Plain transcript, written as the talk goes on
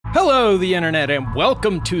Hello, the internet, and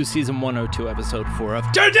welcome to season 102, episode 4 of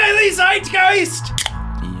The Daily Zeitgeist!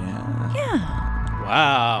 Yeah.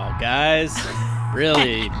 Wow, guys.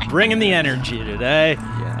 Really bringing the energy today.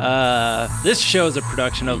 This show is a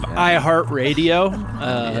production of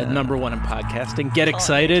iHeartRadio, number one in podcasting. Get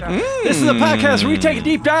excited. This is a podcast where we take a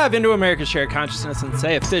deep dive into America's shared consciousness and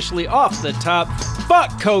say officially off the top,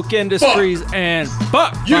 fuck Coke Industries and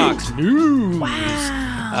fuck Fox News. Wow.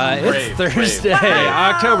 It's Thursday,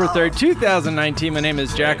 October 3rd, 2019. My name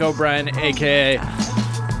is Jack O'Brien, a.k.a.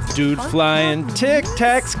 Dude Flying Tic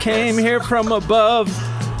Tacs came here from above.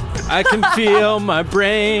 I can feel my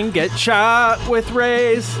brain get shot with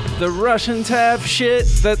rays. The Russians have shit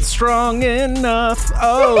that's strong enough.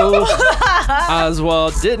 Oh,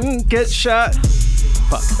 Oswald didn't get shot.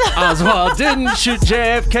 Fuck. Oswald didn't shoot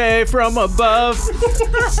JFK from above.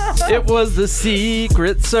 It was the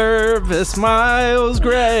Secret Service, Miles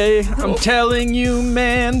Gray. I'm telling you,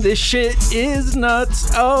 man, this shit is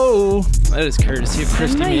nuts. Oh, that is courtesy of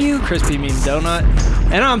Crispy Mean Donut.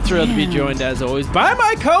 And I'm thrilled to be joined, as always, by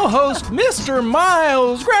my co-host, Mr.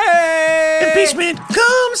 Miles Gray. Impeachment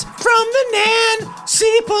comes from the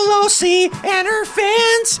Nancy Pelosi and her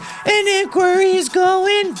fans. An inquiry's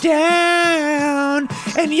going down.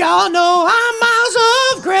 And y'all know I'm Miles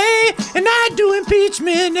of Gray, and I do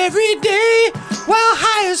impeachment every day while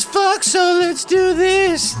high as fuck, so let's do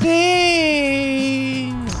this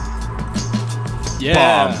thing.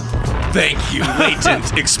 Yeah. Bomb. Thank you,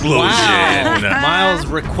 latent explosion. Wow. Miles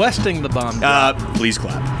requesting the bomb drop. Please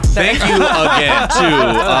clap. Thank you again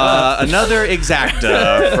to another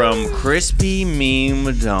exacta from Crispy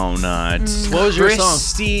Meme Donut. What was your song?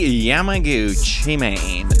 Christy Yamaguchi,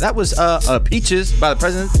 man. That was Peaches by the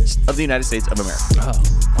President of the United States of America. Oh.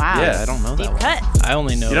 Wow. Yeah, I don't know that Deep one. cut. I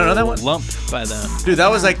only know, You don't know that one? Lump by them. Dude, that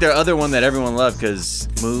was like their other one that everyone loved, because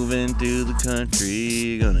moving through the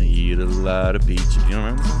country, gonna eat a lot of peaches. You don't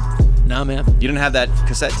remember that? Nah, man. You didn't have that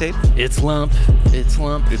cassette tape? It's Lump. It's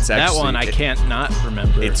Lump. It's that actually- one I can't not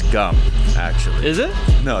remember. It's Gum, actually. Is it?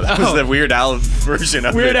 No, that was the Weird Al version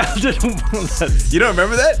of Weird it. Al didn't. You don't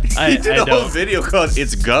remember that? I He did a whole don't. video called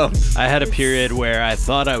It's Gum. I had a period where I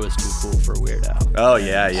thought I was too cool for Weird Al. Oh,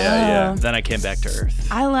 yeah. Then I came back to Earth.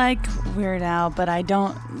 I like Weird Al, but I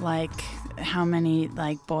don't like how many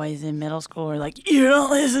boys in middle school are like, you don't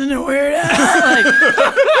listen to Weird Al.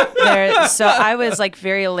 So I was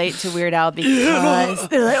very late to Weird Al because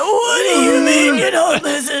they're like, what do you mean you don't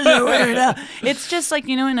listen to Weird Al? It's just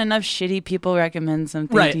when enough shitty people recommend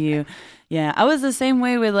something Right. to you. Yeah, I was the same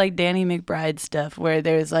way with Danny McBride stuff, where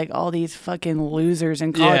there's all these fucking losers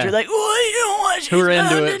in college. Yeah. You're like, what? You don't watch Who are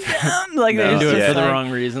into it. they're Do it just for the wrong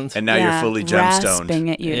reasons. And now you're fully gemstoned. rasping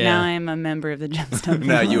at you. Yeah. Now I'm a member of the gemstone.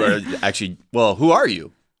 Now you are actually, well, who are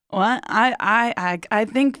you? What? I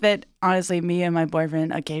think that honestly, me and my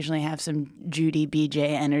boyfriend occasionally have some Judy BJ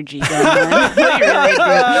energy going on. Really good.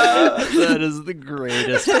 That is the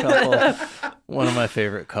greatest couple. One of my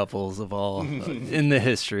favorite couples of all in the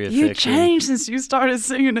history of You fiction. changed since you started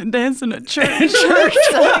singing and dancing at church. So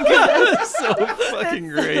fucking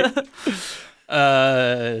great.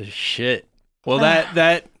 Shit. Well,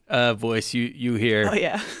 that voice you hear Oh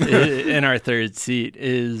yeah. in our third seat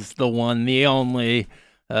is the one, the only,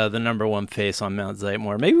 the number one face on Mount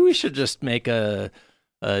Zeitmore. Maybe we should just make a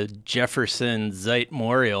Jefferson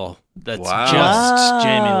Zeitmorial that's just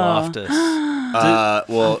Jamie Loftus.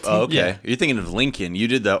 Okay. Yeah. You're thinking of Lincoln. You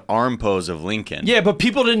did the arm pose of Lincoln. Yeah, but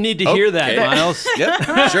people didn't need to hear that, Okay. Miles. Yep,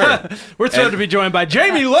 sure. We're thrilled to be joined by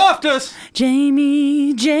Jamie Loftus.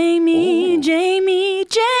 Jamie, Jamie, Jamie,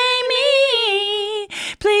 Jamie.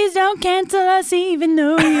 Please don't cancel us even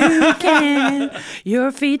though you can. Your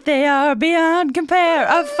feet, they are beyond compare.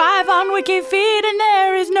 A 5 on Wiki feet, and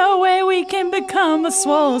there is no way we can become a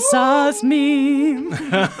swole sauce meme.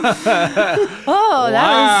 Oh, that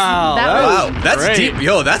was Wow, that's great. deep.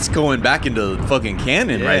 Yo, that's going back into the fucking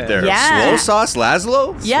canon right there. Yeah. Slow sauce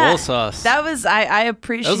Laszlo? yeah. Swole sauce. That was I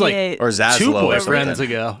appreciate. That was like Or Zaslow two or boyfriends something.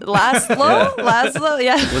 ago. Laszlo,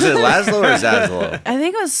 yeah. Was it Laszlo or Zaslow? I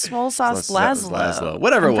think it was Swole Sauce Laszlo. Laszlo.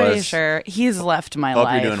 Whatever I'm it pretty was. sure he's left my Hope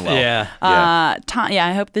life. you're doing well. Yeah.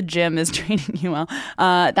 I hope the gym is treating you well.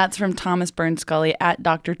 That's from Thomas Burns Scully at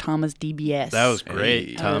Dr. Thomas DBS. That was great,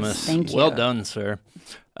 Hey. Thomas. Thank you. Well done, sir.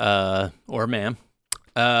 Or ma'am.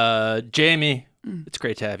 Jamie, it's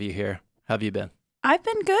great to have you here. How have you been? I've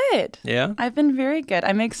been good. Yeah? I've been very good.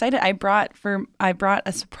 I'm excited. I brought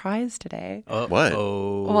a surprise today. What?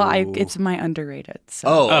 Oh. Well, it's my underrated. So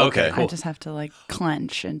Oh, okay. I just have to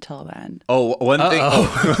clench until then. Oh, one thing.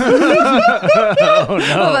 Oh,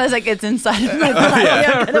 no. I was like, it's inside of my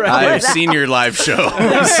body. I've seen your live show.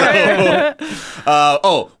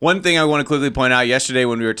 One thing I want to quickly point out. Yesterday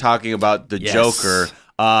when we were talking about the Yes. Joker,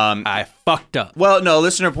 I fucked up. well, no, a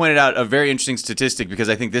listener pointed out a very interesting statistic because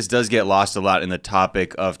I think this does get lost a lot in the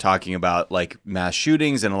topic of talking about like mass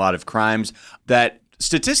shootings and a lot of crimes, that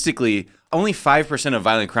statistically only 5% of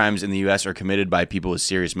violent crimes in the U.S. are committed by people with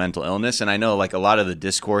serious mental illness. And I know like a lot of the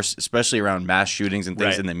discourse, especially around mass shootings and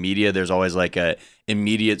things Right. in the media, there's always like a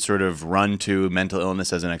immediate sort of run to mental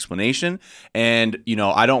illness as an explanation. And,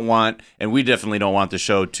 I don't want, and we definitely don't want the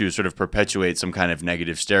show to sort of perpetuate some kind of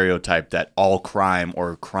negative stereotype that all crime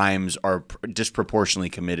or crimes are disproportionately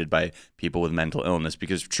committed by people with mental illness,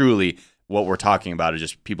 because truly what we're talking about is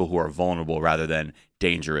just people who are vulnerable rather than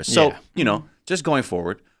dangerous. So, just going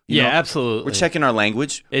forward. Yeah, absolutely. We're checking our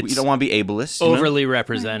language. We don't want to be ableist. Overly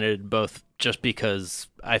represented, both just because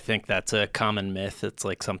I think that's a common myth. It's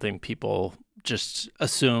like something people just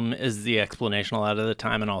assume is the explanation a lot of the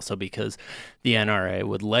time, and also because the NRA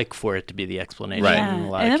would like for it to be the explanation Right. in a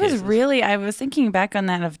lot And of it cases. was really, I was thinking back on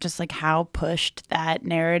that of just like how pushed that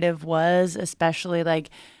narrative was, especially like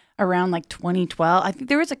around like 2012. I think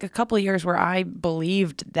there was like a couple of years where I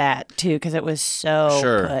believed that too, because it was so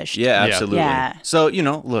Sure. pushed. Yeah, absolutely. Yeah. So,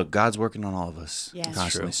 look, God's working on all of us Yes.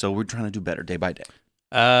 constantly. True. So we're trying to do better day by day.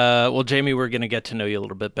 Well, Jamie, we're going to get to know you a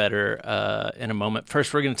little bit better in a moment.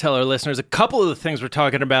 First, we're going to tell our listeners a couple of the things we're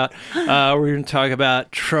talking about. We're going to talk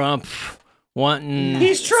about Trump wanting...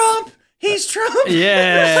 He's Trump. He's Trump.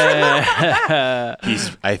 Yeah.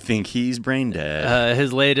 I think he's brain dead.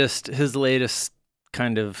 His latest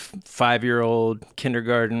kind of 5-year-old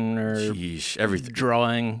kindergarten or Sheesh, everything.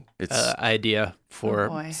 drawing It's- idea for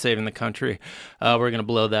boy. saving the country. We're going to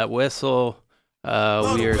blow that whistle. We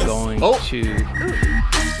are going Oh. to...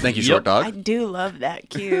 Thank you, Short I Dog. do love that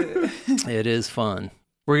cue. It is fun.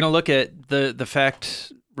 We're going to look at the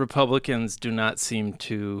fact Republicans do not seem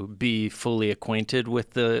to be fully acquainted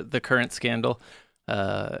with the current scandal,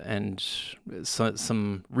 and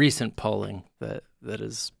some recent polling that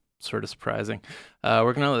is sort of surprising.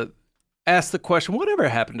 We're going to ask the question, whatever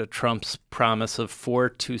happened to Trump's promise of 4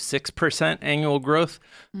 to 6% annual growth?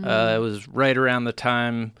 It was right around the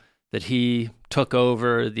time that he took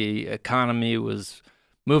over. The economy was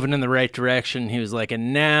moving in the right direction. He was like,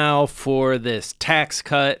 and now for this tax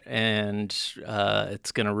cut, and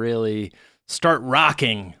it's going to really start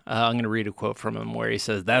rocking. I'm going to read a quote from him where he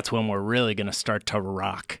says, that's when we're really going to start to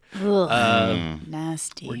rock. Ugh,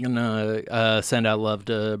 nasty. We're going to send out love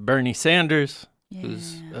to Bernie Sanders,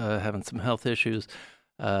 who's having some health issues.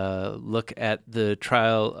 Look at the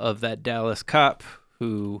trial of that Dallas cop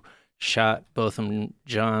who shot both him,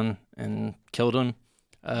 John, and killed him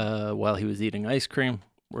while he was eating ice cream.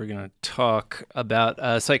 We're going to talk about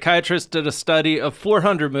a psychiatrist did a study of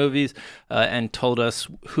 400 movies and told us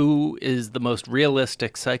who is the most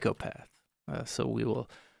realistic psychopath. So we will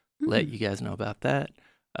let you guys know about that.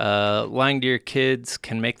 Lying to your kids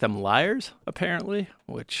can make them liars, apparently,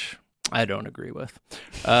 which I don't agree with.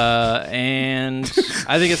 And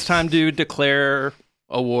I think it's time to declare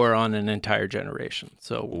a war on an entire generation.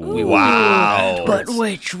 So we will Wow. But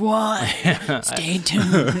which one? Stay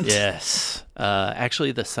tuned. Yes.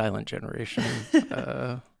 Actually, the silent generation.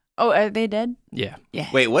 Oh, are they dead? Yeah. Yeah.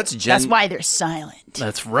 Wait, what's Gen? That's why they're silent.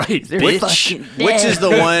 That's right. They're bitch. fucking dead. Which is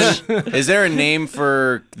the one? Is there a name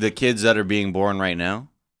for the kids that are being born right now?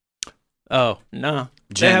 Oh, no.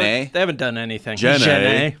 Gen A? They haven't done anything. Gen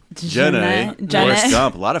A. Gen A. Forrest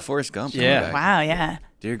Gump. A lot of Forrest Gump. Yeah. Coming back. Wow, yeah.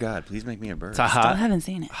 Dear God, please make me a bird. It's a Still hot, haven't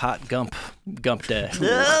seen it. hot gump day.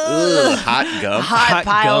 Ugh, hot gump. Hot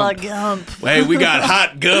pile gump. of gump. Hey, we got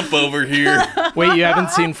hot gump over here. Wait, you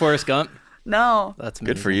haven't seen Forrest Gump? No. That's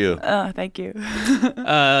Good for you. Oh, thank you.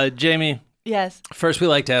 Jamie, Yes. first we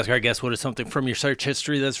like to ask our guests what is something from your search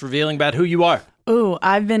history that's revealing about who you are. Ooh,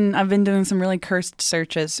 I've been doing some really cursed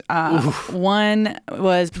searches. One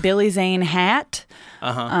was Billy Zane hat.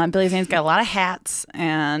 Billy Zane's got a lot of hats,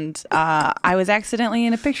 and I was accidentally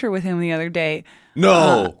in a picture with him the other day.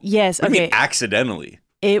 No. Yes. What do you Okay. mean accidentally?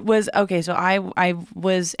 It was okay. So I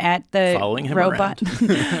was at the Following him robot.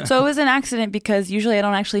 So it was an accident because usually I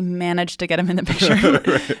don't actually manage to get him in the picture.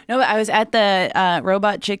 No, but I was at the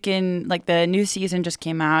Robot Chicken, like the new season just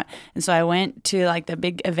came out, and so I went to like the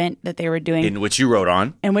big event that they were doing, In which you wrote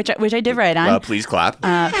on. and which I did write on. Please clap.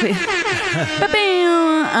 Please.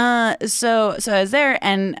 Ba-bam. So I was there,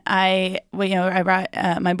 and I brought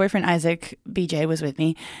my boyfriend Isaac, BJ, was with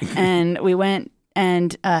me, and we went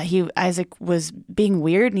And Isaac was being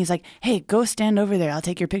weird, and he's like, "Hey, go stand over there. I'll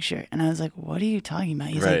take your picture." And I was like, "What are you talking about?"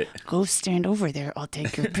 He's like, "Go stand over there. I'll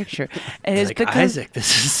take your picture." And it's like, because Isaac,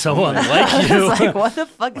 this is so unlike I you. was like, "What the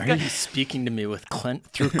fuck?" Why are you speaking to me with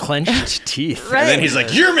through clenched teeth? Right. And then he's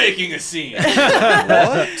like, "You're making a scene."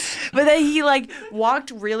 What? But then he like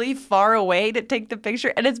walked really far away to take the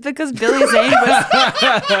picture, and it's because Billy Zane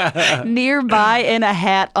was nearby in a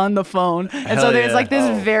hat on the phone, and so Hell there's yeah. like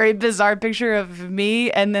this very bizarre picture of me,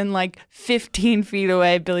 and then like 15 feet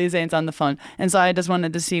away, Billy Zane's on the phone, and so I just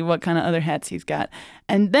wanted to see what kind of other hats he's got.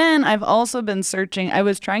 And then I've also been searching. I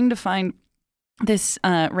was trying to find this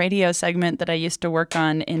radio segment that I used to work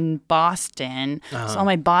on in Boston. So all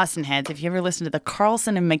my Boston heads, if you ever listen to the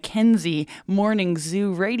Carlson and Mackenzie Morning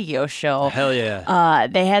Zoo radio show, Hell yeah.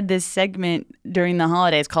 they had this segment during the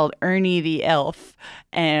holidays called Ernie the Elf.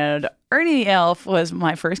 And Ernie the Elf was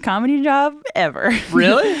my first comedy job ever.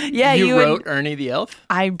 Really? Yeah. You wrote Ernie the Elf?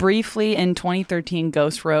 I briefly, in 2013,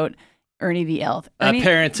 ghost wrote Ernie the Elf. Ernie,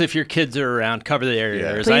 Parents, if your kids are around, cover the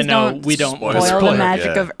areas. Please I know don't we don't want to spoil spoil the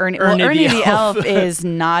magic Yeah. of Ernie. Ernie Ernie the the Elf. Elf is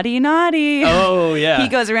naughty, naughty. Oh, yeah. He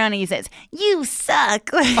goes around and he says, "You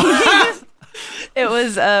suck." It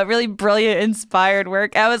was really brilliant, inspired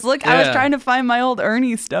work. I was Yeah. trying to find my old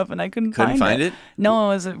Ernie stuff, and I couldn't find it?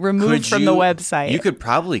 No, it was removed from the website. You could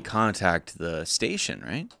probably contact the station,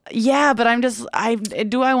 right? Yeah, but I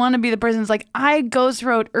want to be the person that's like, I ghost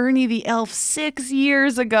wrote Ernie the Elf 6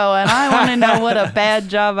 years ago, and I want to know what a bad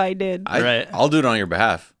job I did. Right. I'll do it on your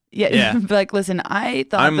behalf. Yeah. Be like, listen, I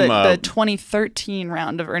thought I'm, that the 2013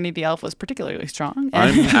 round of Ernie the Elf was particularly strong.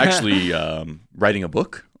 I'm actually writing a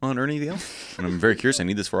book on Ernie the Elf, and I'm very curious. I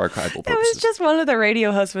need this for archival It purposes. was just one of the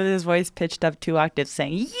radio hosts with his voice pitched up 2 octaves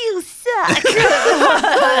saying, "You suck."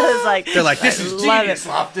 I was like, They're like, "This I is love genius, it.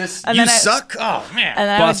 Loftus. And You then suck." Oh man. And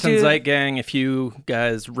then I would Boston do- Zeit Gang, if you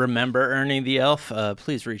guys remember Ernie the Elf,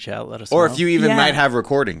 please reach out. Let us know. Or if you even Yeah. might have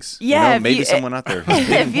recordings. Yeah, You know, if maybe you- someone out there.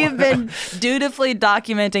 if you've been dutifully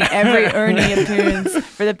documenting every Ernie appearance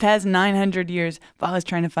for the past 900 years, but I was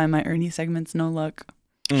trying to find my Ernie segments, no luck.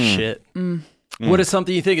 Shit. What is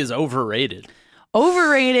something you think is overrated?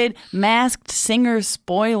 Overrated Masked Singer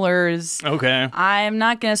spoilers. Okay. I'm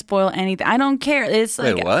not going to spoil anything. I don't care. It's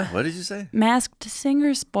like Wait, what? What did you say? Masked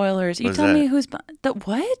Singer spoilers. You What is tell me that? who's the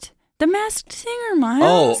what? The Masked Singer,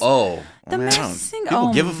 Miles. Oh. The man, I Masked don't- Singer. People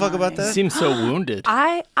Oh give a fuck my. about that? Seems so wounded.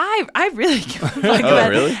 I really give a fuck about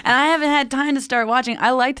really? it. And I haven't had time to start watching.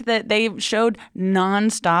 I liked that they showed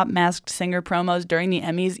nonstop Masked Singer promos during the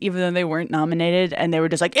Emmys, even though they weren't nominated. And they were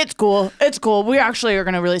just like, it's cool. We actually are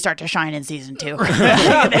going to really start to shine in season 2. They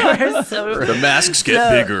were so... The masks get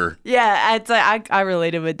bigger. Yeah, it's like I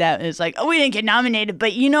related with that. It's like, oh, we didn't get nominated,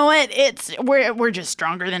 but you know what? We're just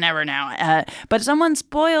stronger than ever now. But someone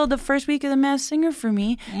spoiled the first week of The Masked Singer for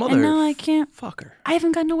me, and now I can't. Fucker. I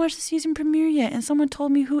haven't gotten to watch the season premiere yet, and someone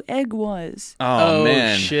told me who Egg was. Oh,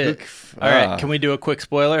 man. shit. All right, can we do a quick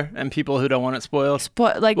spoiler? And people who don't want it spoiled?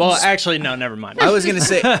 Well, actually, no, never mind. I was gonna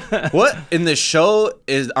say, what in the show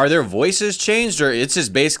are their voices changed, or it's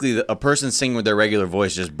just basically a person singing with their regular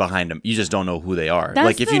voice just behind them? You just don't know who they are. That's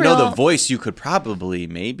Like if the you know the real- voice, you could probably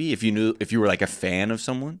maybe if you were like a fan of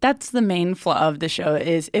someone, That's the main flaw of the show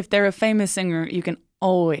is if they're a famous singer, you can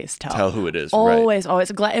always tell who it is. Right.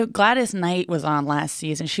 Always. Gladys Knight was on last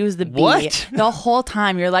season. She was the bee. What? The whole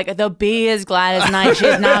time you're like, the bee is Gladys Knight.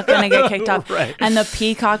 She's not going to get kicked off. Right. And the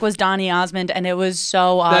peacock was Donny Osmond, and it was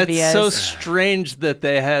so obvious. That's so strange that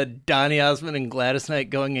they had Donny Osmond and Gladys Knight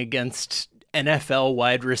going against NFL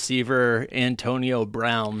wide receiver Antonio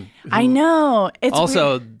Brown. I know. It's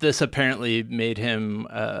Also, weird. this apparently made him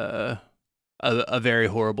a very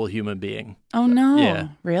horrible human being. Oh no. Yeah.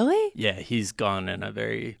 Really? Yeah, he's gone in a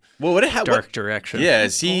very Well, dark direction. Yeah,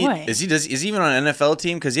 is he Boy. is he even on an NFL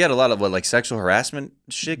team? Because he had a lot of like sexual harassment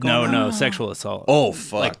shit going on. No, sexual assault. Oh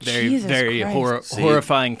fuck! Like very, Jesus very Christ. See,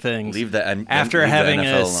 horrifying things. leave that After leave the having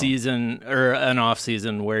NFL a alone. season or an off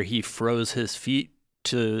season where he froze his feet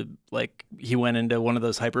to like he went into one of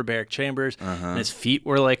those hyperbaric chambers and his feet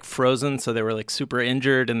were like frozen, so they were like super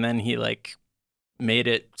injured, and then he like made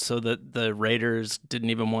it so that the Raiders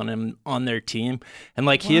didn't even want him on their team. And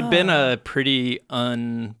like he had been a pretty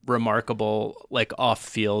unremarkable like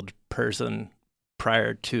off-field person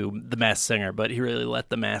prior to The Masked Singer, but he really let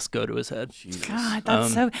the mask go to his head. God,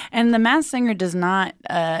 that's so. And the Masked Singer is not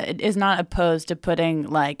opposed to putting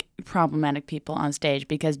like problematic people on stage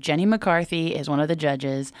because Jenny McCarthy is one of the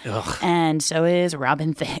judges, and so is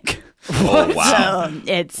Robin Thicke. Oh wow! So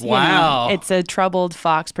it's Wow. it's a troubled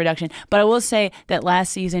Fox production. But I will say that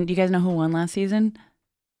last season, do you guys know who won last season?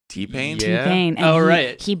 T-Pain? Yeah. T-Pain. And Oh, he,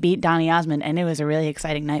 right. He beat Donny Osmond, and it was a really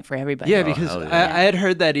exciting night for everybody. Yeah, because hell yeah. I had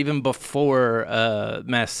heard that even before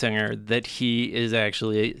Masked Singer, that he is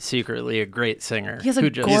actually secretly a great singer. He has a who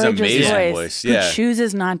just- gorgeous amazing voice, voice, who yeah.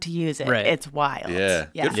 chooses not to use it. Right. It's wild. Yeah,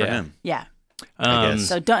 good for him. Yeah. I guess.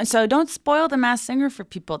 So don't spoil the Masked Singer for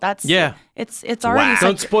people. That's It's already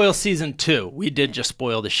Don't such. spoil season 2. We did just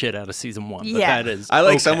spoil the shit out of season 1. But Yeah. that is I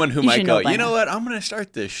like okay. someone who You might should go, know by you know now. what? I'm going to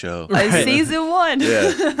start this show. Season 1.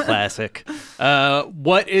 Yeah. Classic.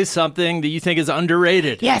 What is something that you think is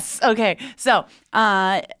underrated? Yes. Okay. So,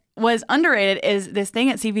 was underrated is this thing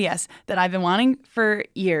at CVS that I've been wanting for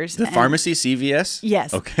years. The pharmacy, CVS?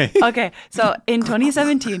 Yes. Okay. Okay. So in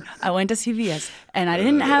 2017, I went to CVS and I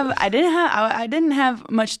didn't have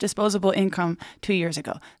much disposable income 2 years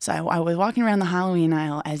ago. So I was walking around the Halloween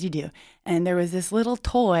aisle as you do, and there was this little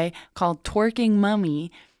toy called Twerking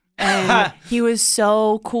Mummy. And he was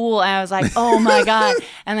so cool. And I was like, oh my God.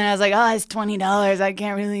 And then I was like, oh, it's $20. I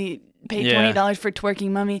can't really pay $20 for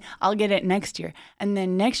Twerking Mummy. I'll get it next year. And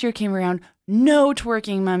then next year came around, no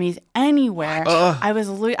Twerking Mummies anywhere. I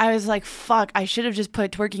was like, fuck, I should have just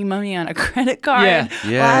put Twerking Mummy on a credit card. Yeah.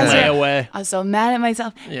 Layaway. I was so mad at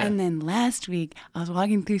myself. Yeah. And then last week, I was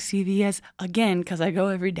walking through CVS again because I go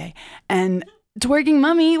every day. And Twerking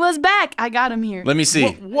Mummy was back. I got him here. Let me see.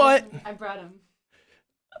 What? I brought him.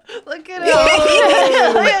 Look at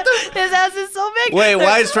him. His ass is so big. Wait,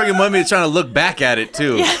 why is Twerking Mummy trying to look back at it,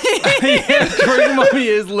 too? Yeah, Twerking Mummy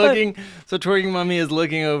is looking. So Twerking Mummy is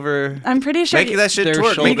looking over. I'm pretty sure. Make that shit Their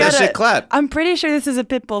twerk. shoulder. Make that shit clap. I'm pretty sure this is a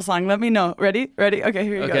Pitbull song. Let me know. Ready? Okay,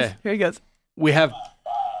 here he goes. Okay. Here he goes. We have.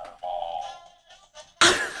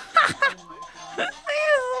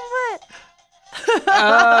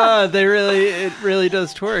 It really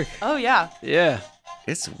does twerk. Oh, yeah. Yeah,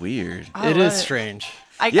 It's weird. it is strange.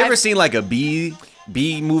 You ever seen like a bee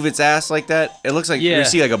move its ass like that? It looks like Yeah. you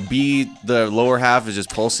see like a bee, the lower half is just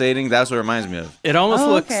pulsating. That's what it reminds me of. It almost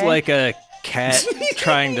Oh, looks okay. like a cat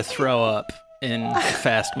trying to throw up in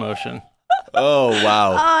fast motion. Oh,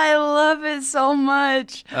 wow. Oh, I love it so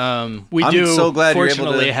much. We I'm do so glad you're able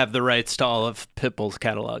fortunately to- have the rights to all of Pitbull's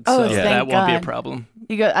catalogs, Oh, so thank that won't be a God. problem.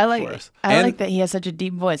 You go. I Of like. course. I like And- that he has such a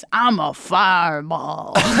deep voice. I'm a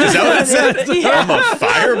fireball. Is that what it says? Yeah. I'm a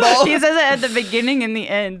fireball? He says it at the beginning and the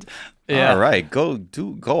end. Yeah. All right. Go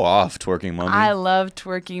off, Twerking Mummy. I love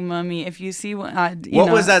Twerking Mummy. If you see what,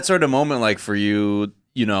 What was that sort of moment like for you?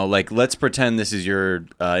 You know, like let's pretend this is your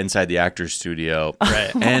inside the actor's studio,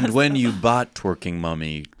 Right. And when you bought Twerking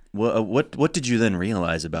Mummy, what did you then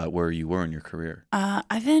realize about where you were in your career?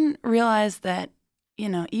 I then realized that,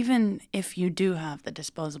 even if you do have the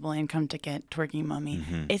disposable income to get Twerking Mummy,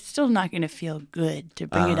 Mm-hmm. it's still not going to feel good to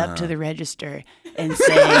bring it up to the register and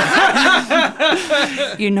say,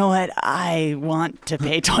 you know what, I want to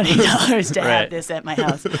pay $20 to Right. have this at my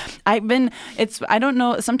house. I don't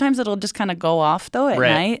know, sometimes it'll just kind of go off though at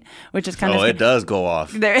Right. night, which is kind Oh, of it does go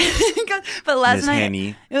off. there. But last Miss night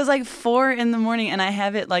Henny. it was like 4 a.m. and I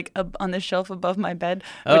have it like on the shelf above my bed,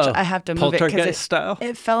 which I have to move it Poltergeist because style.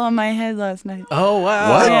 it fell on my head last night. Oh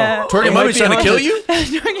wow! What? Yeah. Twerking It might Mummy's be trying to kill haunted.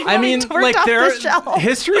 you? I mean, like the shelf.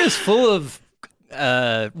 history is full of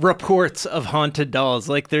reports of haunted dolls.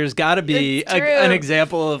 Like, there's got to be It's true. an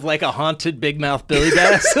example of like a haunted Big Mouth Billy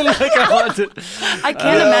Bass and like a haunted. I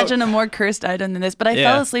can't imagine a more cursed item than this, but I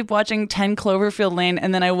Yeah. fell asleep watching 10 Cloverfield Lane,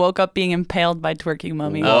 and then I woke up being impaled by Twerking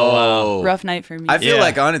Mummy. Oh, Rough night for me. I feel Yeah.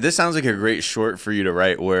 like on it, this sounds like a great short for you to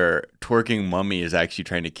write where Twerking Mummy is actually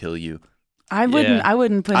trying to kill you. I wouldn't. Yeah. I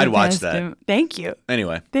wouldn't put. I'd it watch past that. him. Thank you.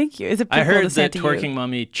 Anyway. Thank you. It's a I heard to send that to Twerking you.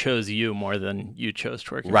 Mummy chose you more than you chose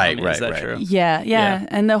Twerking Right, Mummy. Is right, that right. true? Yeah, Yeah.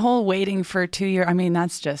 and the whole waiting for 2 years. I mean,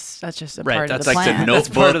 that's just a Right, part That's of the like plan. the That's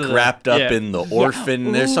part Notebook of the- wrapped up yeah. in the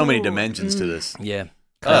orphan. There's so many Ooh. dimensions to this. Yeah.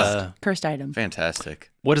 Cursed item.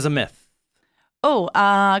 Fantastic. What is a myth? Oh,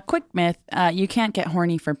 quick myth. You can't get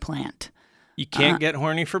horny for plant. You can't get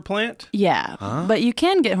horny for plant? Yeah, but you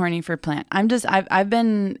can get horny for plant. I've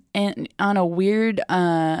been on a weird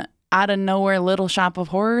out of nowhere Little Shop of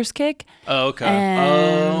Horrors kick. Oh, okay.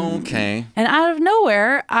 And, Okay. and out of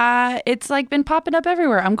nowhere, it's like been popping up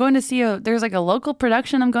everywhere. I'm going to see there's like a local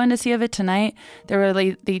production I'm going to see of it tonight. There were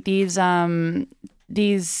like these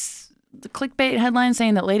clickbait headlines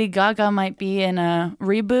saying that Lady Gaga might be in a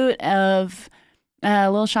reboot of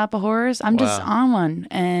Little Shop of Horrors. I'm just on one,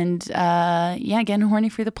 and getting horny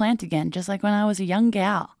for the plant again, just like when I was a young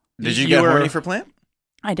gal. Did you You get were- horny for Plant?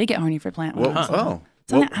 I did get horny for plant. when I was little. Oh.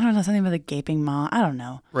 Something, I don't know, something with a gaping maw. I don't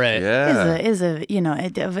know. Right. Yeah.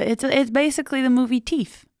 It's basically the movie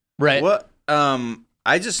Teeth. Right. What?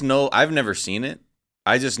 I just know I've never seen it.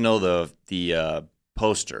 I just know the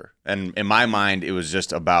poster. And in my mind, it was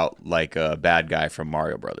just about like a bad guy from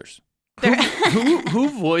Mario Brothers. Who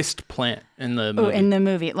voiced Plant in the movie? Oh, in the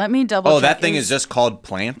movie. Let me double check. Oh, that thing is just called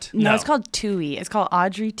Plant? No, it's called Tui. It's called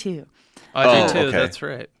Audrey 2. Audrey too. okay. That's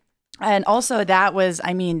right. And also that was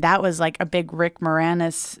like a big Rick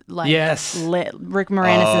Moranis, like Yes. Rick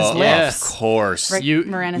Moranis' yes. lips. Of course. Rick You-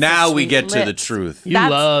 Moranis' Now we sweet get to the lips. truth. You That's-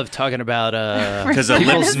 love talking about Because of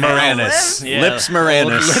Lips Moranis. Yeah. Lips Moranis.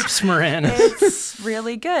 Old Lips Moranis. It's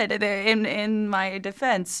really good. In my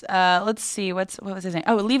defense, let's see what was his name?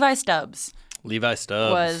 Oh, Levi Stubbs Levi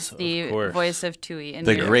Stubbs was of the course. voice of Tui in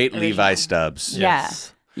The great original. Levi Stubbs.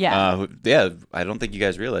 Yes. Yeah. Yeah, I don't think you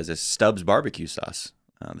guys realize this. Stubbs barbecue sauce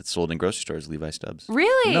that's sold in grocery stores, Levi Stubbs.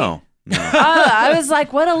 Really? No. I was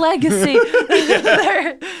like, what a legacy.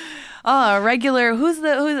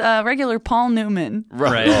 Regular Paul Newman.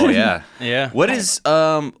 Right. Oh, yeah. Yeah. What is,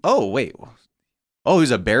 oh, wait. Oh,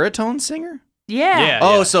 he's a baritone singer? Yeah. Yeah.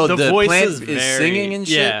 Oh, so the voice plant is is singing and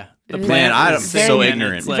shit? Yeah. The Man, plant I'm is so singing.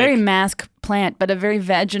 ignorant. It's It's a like- very mask plant, but a very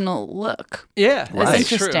vaginal look. Yeah. It's Right.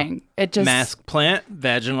 True. interesting. It just Mask plant,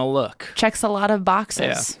 vaginal look. checks a lot of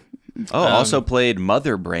boxes. Oh, also played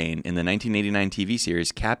Mother Brain in the 1989 TV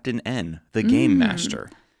series Captain N, the Game Master.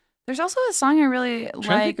 There's also a song I really trying to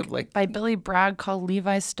like, think of, like- by Billy Bragg called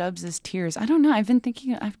Levi Stubbs' Tears. I don't know. I've been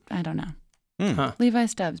thinking, I don't know. Huh. Levi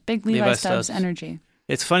Stubbs, big Levi, Levi Stubbs Stubbs. energy.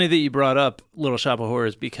 It's funny that you brought up Little Shop of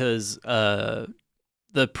Horrors because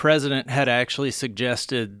the president had actually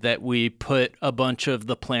suggested that we put a bunch of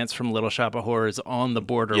the plants from Little Shop of Horrors on the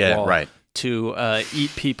border Yeah, wall right. to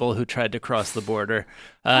eat people who tried to cross the border.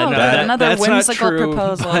 Oh, another that's not whimsical true,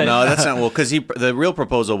 proposal. but- No, that's not, well, because the real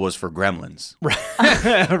proposal was for gremlins.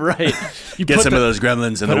 right. You Get put some the- of those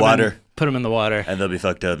gremlins in put the 'em water, Put them in the water. and they'll be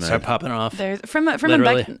fucked up, man. Start popping off. There's from a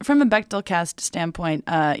Literally. Bechtel cast standpoint,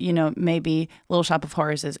 maybe Little Shop of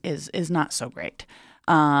Horrors is not so great.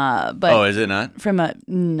 But Oh, is it not?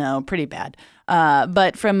 pretty bad.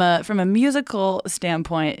 But from a musical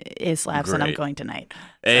standpoint, it slaps, and I'm Great. going tonight.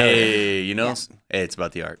 Hey, hey, it's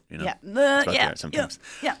about the art, you know? Yeah, It's about the yeah, art sometimes.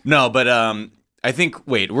 yeah. No, but I think,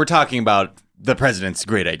 we're talking about the president's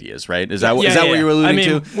great ideas, right? Is that what you were alluding I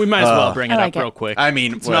mean, to? we might as well bring it I up like it. real quick. I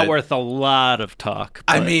mean, it's not worth a lot of talk.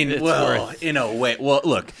 I but mean, it's well, worth- in a way. Well,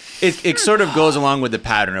 look, it sort of goes along with the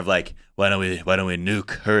pattern of like, why don't we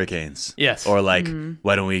nuke hurricanes? Yes. Or like,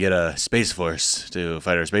 why don't we get a space force to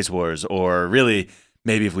fight our space wars? Or really,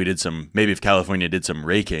 maybe if California did some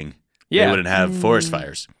raking, they wouldn't have forest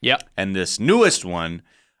fires. Yep. And this newest one,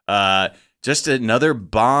 just another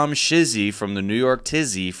bomb shizzy from the New York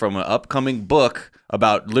Tizzy from an upcoming book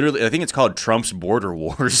about literally, I think it's called Trump's Border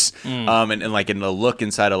Wars, and like in a look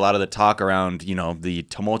inside a lot of the talk around, the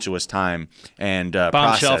tumultuous time and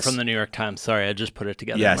Bombshell process. from the New York Times. Sorry, I just put it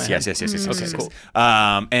together. Yes. in my head. Okay, cool.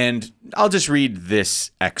 And I'll just read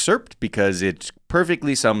this excerpt because it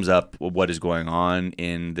perfectly sums up what is going on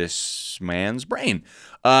in this man's brain.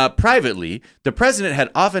 Privately, the president had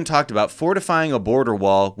often talked about fortifying a border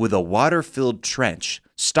wall with a water-filled trench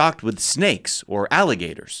stocked with snakes or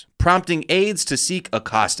alligators, prompting aides to seek a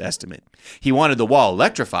cost estimate. He wanted the wall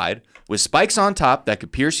electrified with spikes on top that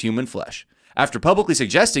could pierce human flesh. After publicly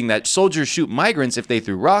suggesting that soldiers shoot migrants if they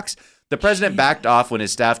threw rocks, the president backed off when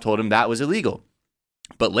his staff told him that was illegal.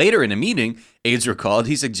 But later in a meeting, aides recalled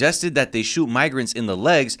he suggested that they shoot migrants in the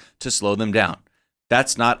legs to slow them down.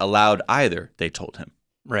 That's not allowed either, they told him.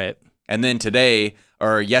 Right. And then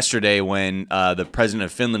yesterday, when the president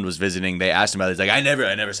of Finland was visiting, they asked him about it. He's like, I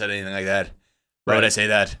never said anything like that. Why would I say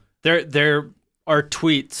that? There are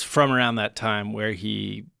tweets from around that time where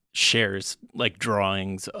he shares like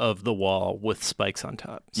drawings of the wall with spikes on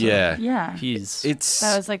top. So Yeah.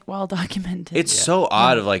 that was like well documented. It's so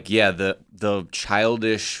odd of like, the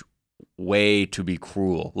childish way to be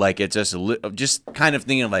cruel. Like it's just kind of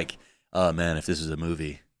thinking like, oh man, if this was a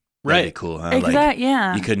movie, that'd be Right. cool. Huh? Exactly. Like,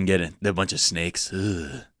 Yeah. you couldn't get it. There are a bunch of snakes,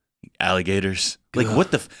 alligators. Like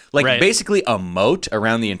what the Right. basically a moat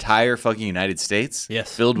around the entire fucking United States.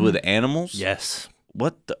 Yes. Filled with animals. Yes.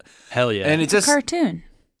 What the? Hell yeah. And It's a cartoon.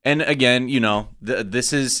 And again,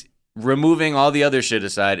 this is removing all the other shit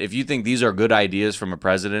aside. If you think these are good ideas from a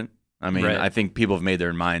president, I mean, Right. I think people have made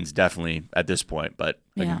their minds definitely at this point. But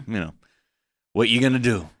Yeah. what you gonna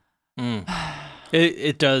do?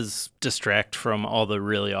 It does distract from all the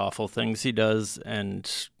really awful things he does, and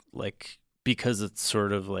like because it's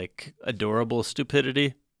sort of like adorable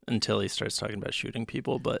stupidity until he starts talking about shooting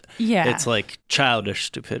people, but Yeah. it's like childish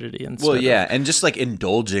stupidity instead. Well, yeah, of, and just like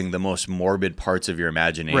indulging the most morbid parts of your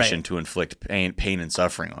imagination Right. to inflict pain and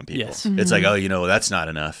suffering on people. Yes. It's like, oh, that's not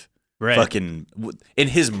enough. Right. Fucking in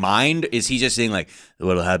his mind, is he just saying like,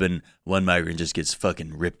 what'll happen? One migrant just gets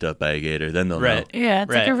fucking ripped up by a gator, then they'll know. Yeah,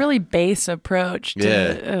 it's like a really base approach.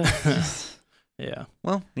 Yeah.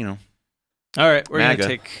 Well, All right, we're going MAGA. to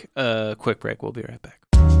take a quick break. We'll be right back.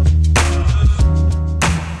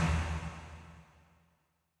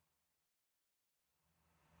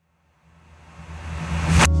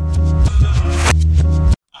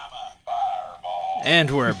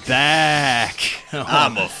 And we're back.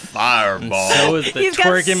 I'm a fireball. So is the He's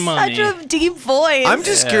twerking got mummy. such a deep voice. I'm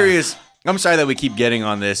just curious. I'm sorry that we keep getting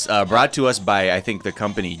on this. Brought to us by, I think, the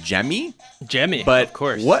company Jemmy. Jemmy, But of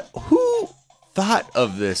course. who thought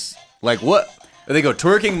of this? Like, what? They go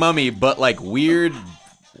twerking mummy, but like weird.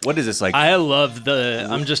 What is this like? I love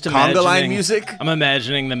I'm just conga imagining line music? I'm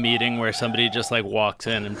imagining the meeting where somebody just like walks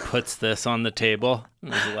in and puts this on the table.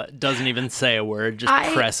 Doesn't even say a word,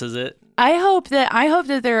 just presses it. I hope that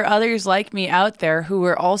there are others like me out there who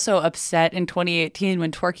were also upset in 2018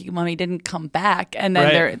 when Twerking Mummy didn't come back, and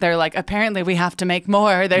then they're like, apparently we have to make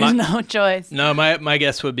more. There's no choice. No, my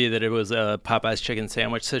guess would be that it was a Popeye's chicken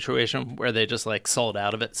sandwich situation where they just like sold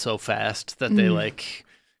out of it so fast that they like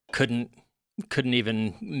couldn't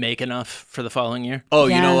even make enough for the following year. Oh,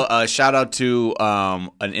 Yeah. Shout out to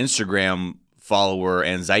an Instagram follower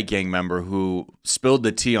and Zeitgang member who spilled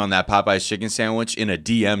the tea on that Popeye's chicken sandwich in a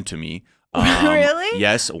DM to me. Really?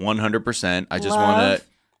 Yes, 100%. I just want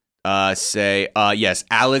to say, yes,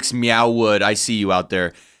 Alex Meowwood, I see you out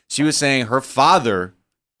there. She was saying her father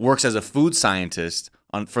works as a food scientist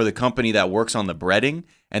for the company that works on the breading,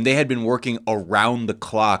 and they had been working around the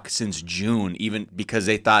clock since June, even because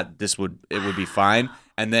they thought it would be fine.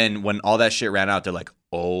 And then when all that shit ran out, they're like,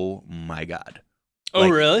 oh my God. Oh,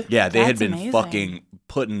 really? Yeah, they had That's been amazing. fucking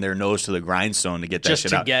putting their nose to the grindstone to get that Just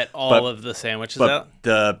shit to out. get all of the sandwiches But out?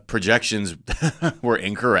 the projections were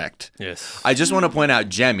incorrect. Yes. I just want to point out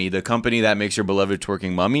Jemmy, the company that makes your beloved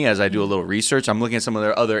twerking mummy. As I do a little research, I'm looking at some of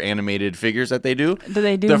their other animated figures that they do. Do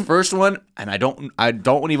they do? The first one, and I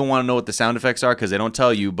don't even want to know what the sound effects are because they don't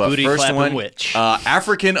tell you. But Booty first clapping one, witch.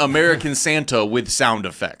 African American Santa with sound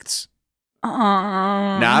effects.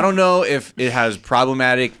 Uh-uh. Now I don't know if it has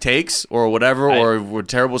problematic takes or whatever, or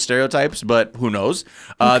terrible stereotypes, but who knows?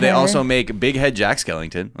 They Okay. also make Big Head Jack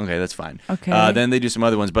Skellington. Okay, that's fine. Okay. Then they do some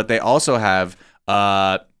other ones, but they also have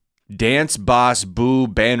Dance Boss Boo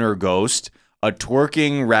Banner Ghost, a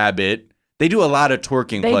twerking rabbit. They do a lot of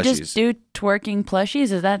twerking They plushies. just do twerking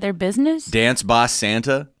plushies? Is that their business? Dance Boss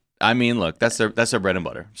Santa. I mean, look, that's their bread and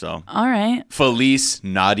butter. So All right. Felice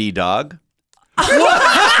Naughty Dog.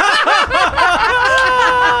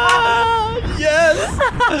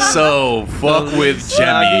 Yes. So fuck with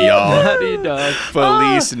Jemmy, y'all. Naughty dog.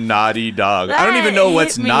 Felice Naughty Dog. I don't even know that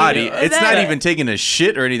what's hit me. naughty. It's not That- even taking a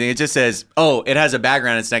shit or anything. It just says, oh, it has a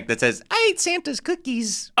background in its neck that says, I ate Santa's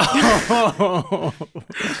cookies. Okay,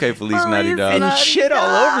 Felice Naughty Felice Dog. Naughty- Shit all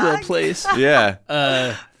over the place. Yeah.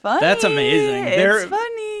 Funny. That's amazing. It's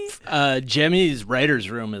funny. Jemmy's writer's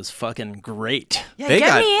room is fucking great. Yeah, They get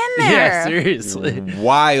got- me in Yeah, there. seriously.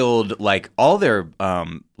 Wild, like all their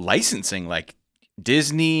licensing, like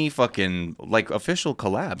Disney fucking like official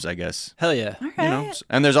collabs, I guess. Hell yeah. Okay. You know?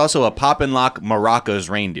 And there's also a Pop and Lock Maracas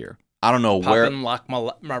reindeer. I don't know where. Poppin' lock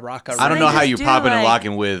maraca. I don't They know how just you do, popping and like,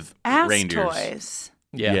 locking with Ass reindeers. toys.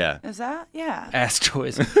 Yeah. Is that? Yeah. Ass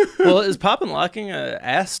toys. Well, is poppin' locking a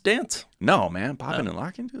ass dance? No, man, popping and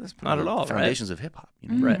locking, dude. That's Not at all, right? Foundations of hip hop. You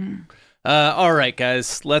know? Right. All right,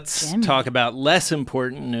 guys. Let's Jemmy. talk about less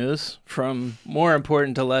important news from more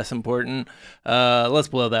important to less important. Let's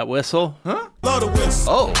blow that whistle. Oh,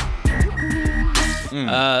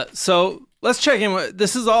 So let's check in.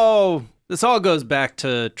 This all goes back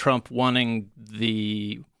to Trump wanting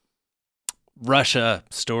the Russia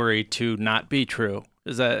story to not be true.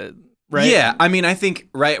 Is that right? yeah. I mean, I think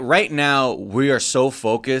right now we are so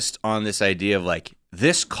focused on this idea of like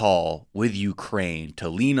this call with Ukraine to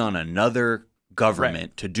lean on another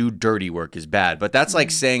government to do dirty work is bad. But that's like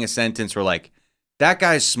saying a sentence where like that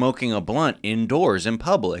guy's smoking a blunt indoors in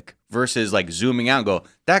public versus like zooming out and go,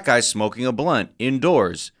 that guy's smoking a blunt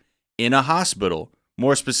indoors in a hospital.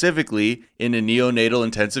 More specifically, in a neonatal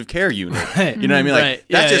intensive care unit. Right. You know what I mean? Like Right.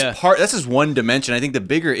 that's Yeah, just yeah. part. That's just one dimension. I think the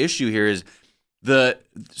bigger issue here is the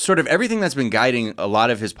sort of everything that's been guiding a lot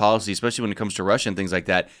of his policy, especially when it comes to Russia and things like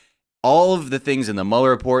that. All of the things in the Mueller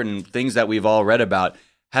report and things that we've all read about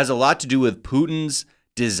has a lot to do with Putin's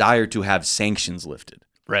desire to have sanctions lifted.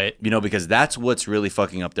 Right. You know, because that's what's really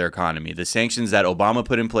fucking up their economy. The sanctions that Obama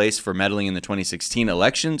put in place for meddling in the 2016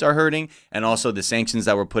 elections are hurting, and also the sanctions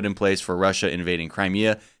that were put in place for Russia invading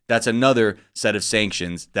Crimea. That's another set of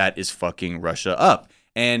sanctions that is fucking Russia up.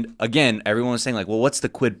 And again, everyone was saying like, well, what's the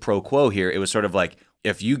quid pro quo here? It was sort of like,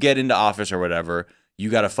 if you get into office or whatever, you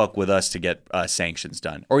got to fuck with us to get sanctions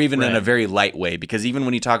done, or even in a very light way. Because even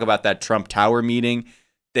when you talk about that Trump Tower meeting,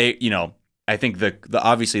 they, I think the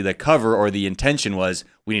obviously the cover or the intention was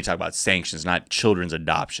we need to talk about sanctions, not children's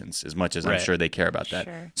adoptions, as much as I'm sure they care about that.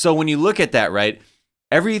 Sure. So when you look at that, right,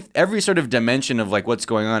 every sort of dimension of like what's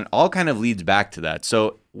going on all kind of leads back to that.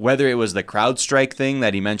 So whether it was the CrowdStrike thing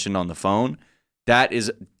that he mentioned on the phone, that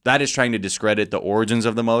is trying to discredit the origins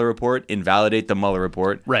of the Mueller report, invalidate the Mueller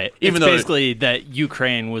report. Right. It's basically that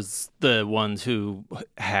Ukraine was the ones who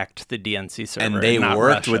hacked the DNC server. And they not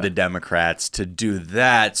worked Russia. with the Democrats to do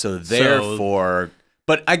that. So therefore,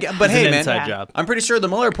 but hey, man, inside job. I'm pretty sure the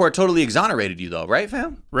Mueller report totally exonerated you, though, right,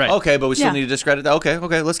 fam? Right. Okay, but we still need to discredit that.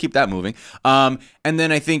 Okay, let's keep that moving. And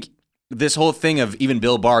then I think this whole thing of even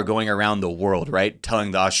Bill Barr going around the world, right,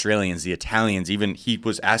 telling the Australians, the Italians, even he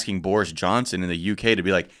was asking Boris Johnson in the UK to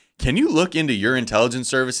be like, can you look into your intelligence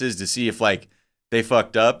services to see if like they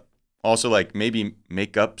fucked up? Also, like maybe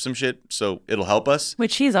make up some shit so it'll help us.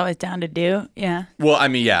 Which he's always down to do. Yeah. Well, I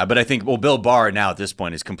mean, yeah, but I think Bill Barr now at this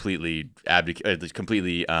point is completely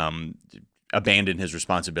abandoned his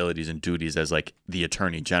responsibilities and duties as like the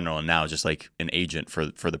attorney general, and now just like an agent for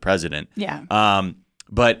the president. Yeah.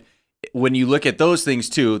 But when you look at those things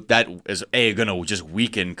too, that is going to just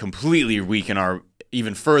completely weaken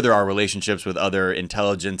even further our relationships with other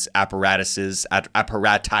intelligence apparatuses. I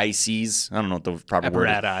don't know what the proper word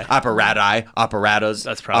is. Apparatus.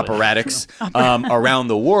 That's probably apparatics around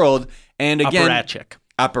the world. And again,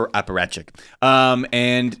 apparatchik.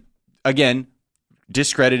 And again,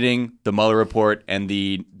 discrediting the Mueller report and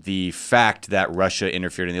the fact that Russia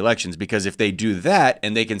interfered in the elections, because if they do that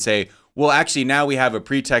and they can say, well, actually, now we have a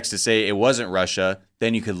pretext to say it wasn't Russia,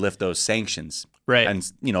 then you could lift those sanctions. Right. And,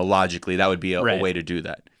 logically, that would be a way to do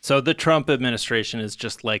that. So the Trump administration is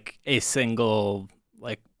just like a single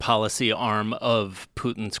like policy arm of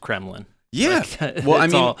Putin's Kremlin. Yeah.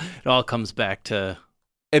 Well, it all comes back to...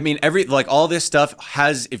 I mean, all this stuff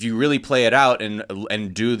has, if you really play it out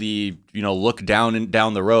and do the, look down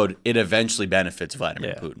the road, it eventually benefits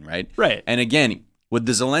Vladimir Putin, right? Right. And again, with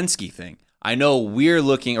the Zelensky thing, I know we're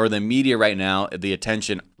looking, or the media right now, the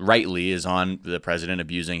attention rightly is on the president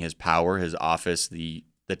abusing his power, his office, the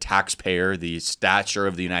taxpayer, the stature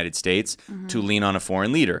of the United States to lean on a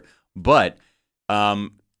foreign leader. But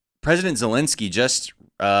President Zelensky just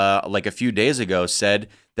like a few days ago said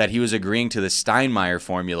that he was agreeing to the Steinmeier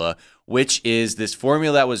formula, which is this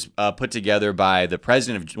formula that was put together by the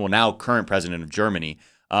now current president of Germany.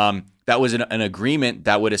 That was an agreement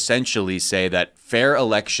that would essentially say that fair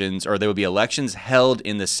elections, or there would be elections held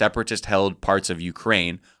in the separatist-held parts of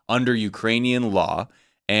Ukraine under Ukrainian law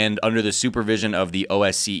and under the supervision of the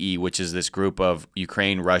OSCE, which is this group of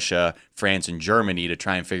Ukraine, Russia, France, and Germany to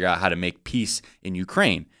try and figure out how to make peace in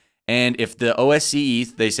Ukraine. And if the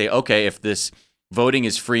OSCE, they say, okay, if this voting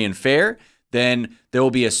is free and fair, then there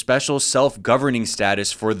will be a special self-governing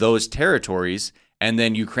status for those territories, and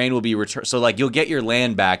then Ukraine will be returned. So, like, you'll get your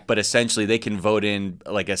land back, but essentially they can vote in,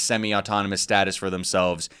 like, a semi-autonomous status for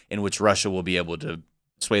themselves in which Russia will be able to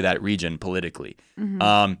sway that region politically.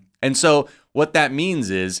 And so what that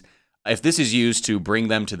means is if this is used to bring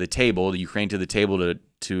them to the table, the Ukraine to the table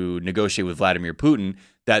to negotiate with Vladimir Putin,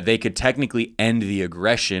 that they could technically end the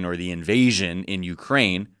aggression or the invasion in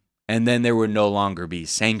Ukraine, and then there would no longer be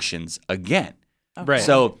sanctions again. Okay. Right.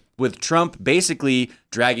 So with Trump basically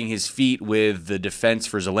dragging his feet with the defense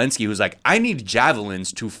for Zelensky, who's like, I need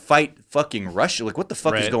javelins to fight fucking Russia. Like, what the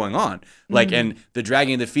fuck is going on? Like, and the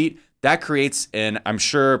dragging of the feet, that creates, and I'm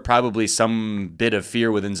sure probably some bit of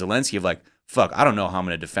fear within Zelensky of like, fuck, I don't know how I'm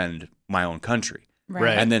going to defend my own country.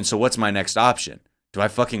 Right. And then, so what's my next option? Do I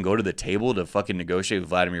fucking go to the table to fucking negotiate with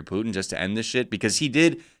Vladimir Putin just to end this shit? Because he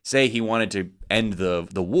did say he wanted to end the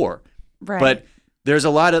war. Right. But there's a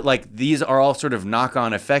lot of, like, these are all sort of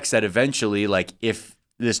knock-on effects that eventually, like, if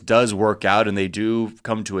this does work out and they do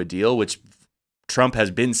come to a deal, which Trump has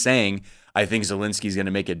been saying, I think Zelensky's going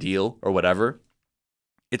to make a deal or whatever,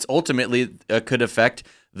 it's ultimately could affect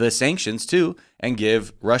the sanctions too and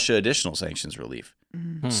give Russia additional sanctions relief.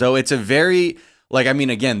 So it's a very, like, I mean,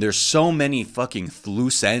 again, there's so many fucking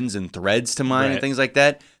loose ends and threads to mine and things like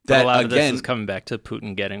that. But a lot of this is coming back to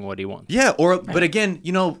Putin getting what he wants. Yeah, but again,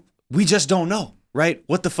 we just don't know, right?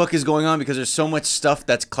 What the fuck is going on? Because there's so much stuff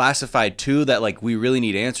that's classified too that, like, we really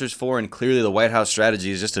need answers for. And clearly the White House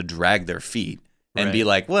strategy is just to drag their feet and be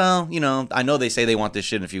like, well, I know they say they want this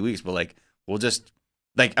shit in a few weeks, but, like, we'll just,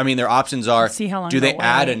 like, I mean, their options are, see how long do they they'll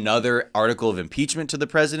add wait. another article of impeachment to the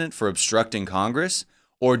president for obstructing Congress?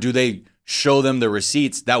 Or do they show them the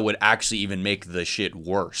receipts that would actually even make the shit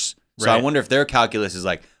worse? So I wonder if their calculus is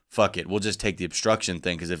like, fuck it, we'll just take the obstruction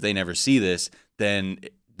thing, because if they never see this, then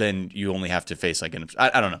you only have to face like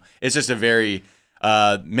I don't know. It's just a very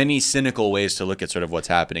many cynical ways to look at sort of what's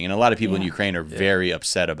happening, and a lot of people in Ukraine are very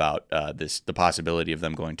upset about the possibility of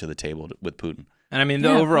them going to the table with Putin. And I mean,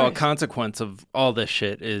 the overall consequence of all this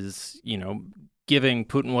shit is, you know, giving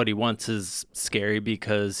Putin what he wants is scary,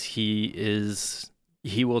 because he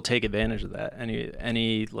will take advantage of that.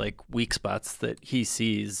 Any like weak spots that he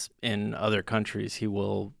sees in other countries, he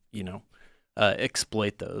will, you know,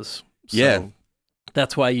 exploit those. So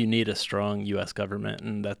that's why you need a strong U.S. government,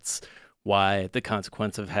 and that's why the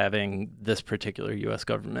consequence of having this particular U.S.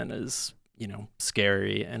 government is, you know,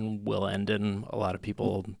 scary and will end in a lot of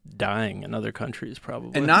people dying in other countries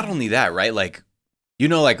probably. And not only that, right? Like, you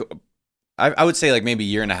know, like I would say like maybe a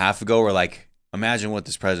year and a half ago, we're like, imagine what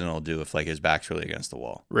this president will do if like his back's really against the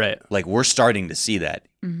wall. Right. Like we're starting to see that.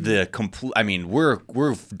 I mean, we're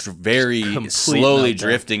very slowly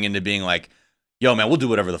drifting into being like, yo, man, we'll do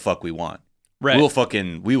whatever the fuck we want. Right.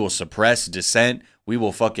 We will suppress dissent. We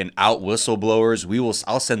will fucking out whistleblowers.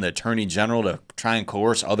 I'll send the attorney general to try and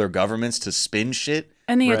coerce other governments to spin shit.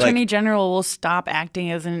 And the attorney general will stop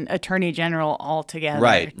acting as an attorney general altogether.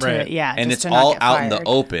 Right. Yeah. And it's all out in the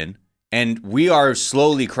open. And we are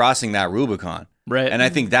slowly crossing that Rubicon. Right. And I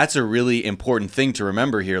think that's a really important thing to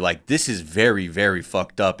remember here. Like, this is very, very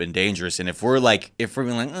fucked up and dangerous. And if we're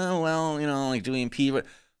being like, oh, well, you know, like doing impeachment.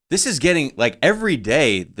 This is getting, like, every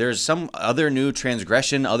day there's some other new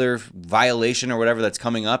transgression, other violation or whatever that's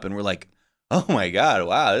coming up, and we're like, oh my God,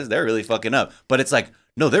 wow, they're really fucking up. But it's like,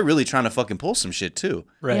 no, they're really trying to fucking pull some shit too.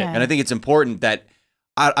 Right. Yeah. And I think it's important that,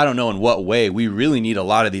 I don't know in what way, we really need a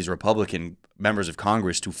lot of these Republican members of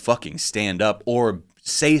Congress to fucking stand up or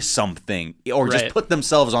say something or just put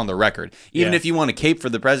themselves on the record. Even if you want to cape for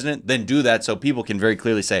the president, then do that so people can very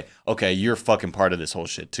clearly say, okay, you're fucking part of this whole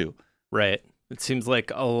shit too. Right. It seems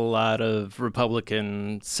like a lot of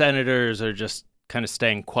Republican senators are just kind of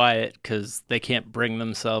staying quiet because they can't bring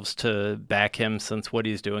themselves to back him, since what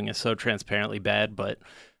he's doing is so transparently bad. But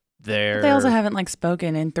they also haven't like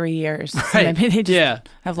spoken in 3 years. Right. So maybe they just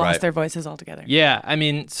have lost Right. their voices altogether. Yeah, I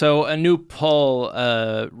mean, so a new poll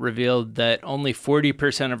revealed that only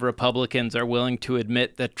 40% of Republicans are willing to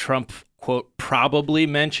admit that Trump, quote, probably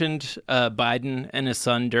mentioned Biden and his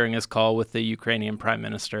son during his call with the Ukrainian prime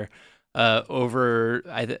minister.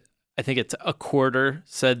 I think it's a quarter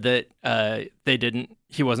said that he didn't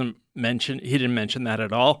mention that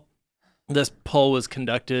at all. This poll was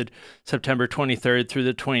conducted September 23rd through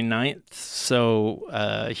the 29th.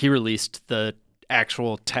 So he released the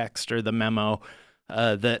actual text or the memo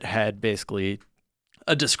that had basically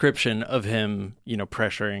a description of him, you know,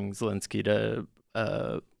 pressuring Zelensky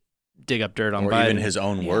to dig up dirt on or Biden. even his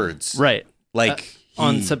own words. Right. Like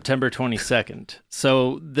on September 22nd.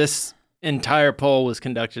 So this entire poll was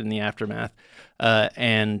conducted in the aftermath.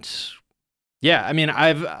 And yeah, I mean,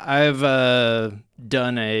 I've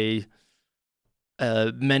done a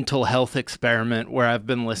mental health experiment where I've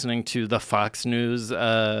been listening to the Fox News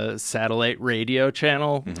satellite radio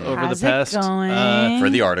channel over the past for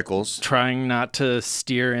the articles, trying not to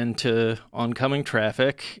steer into oncoming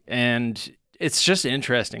traffic. And it's just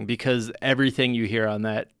interesting because everything you hear on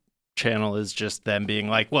that channel is just them being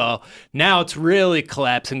like, well, now it's really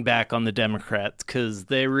collapsing back on the Democrats because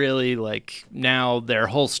they really like, now their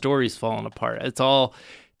whole story's falling apart. It's all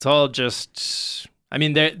just, I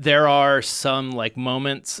mean, there are some like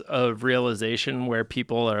moments of realization where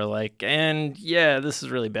people are like, and yeah, this is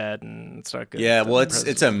really bad and it's not good. Yeah, well,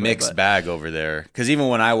 it's a mixed bag over there. Because even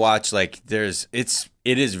when I watch, like, it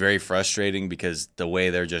is very frustrating because the way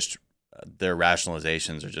their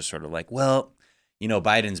rationalizations are just sort of like, well, you know,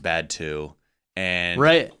 Biden's bad too, and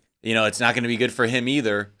you know, it's not going to be good for him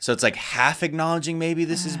either. So it's like half acknowledging maybe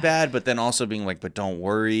this is bad, but then also being like, but don't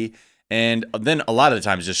worry, and then a lot of the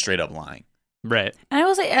times just straight up lying. Right. And I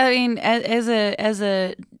will say, I mean, as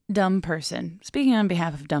a dumb person, speaking on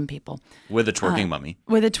behalf of dumb people, with a twerking mummy,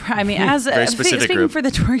 as very specific speaking group. for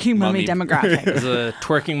the twerking mummy demographic, As a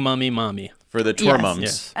twerking mommy. For the tour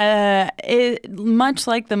mums. Yes. Much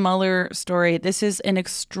like the Mueller story, this is an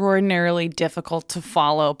extraordinarily difficult to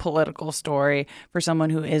follow political story for someone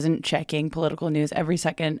who isn't checking political news every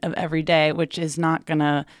second of every day, which is not going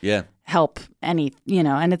to help any, you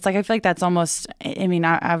know. And it's like, I feel like that's almost, I mean,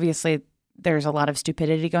 obviously there's a lot of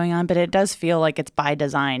stupidity going on, but it does feel like it's by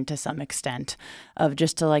design to some extent of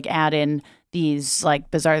just to like add in these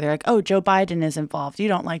like bizarre, they're like, oh, Joe Biden is involved. You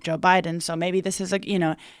don't like Joe Biden. So maybe this is like, you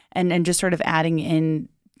know, and just sort of adding in,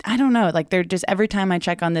 I don't know, like they're just, every time I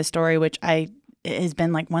check on this story, which it has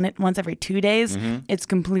been like once every 2 days, it's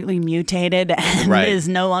completely mutated and is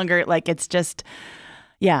no longer like, it's just,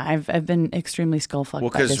 Yeah, I've been extremely skull-fucked.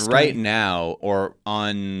 Well, by this because story. right now, or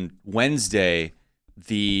on Wednesday,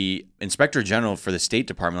 the Inspector General for the State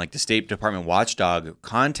Department, like the State Department watchdog,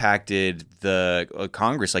 contacted the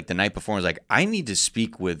Congress like the night before and was like, I need to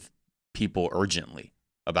speak with people urgently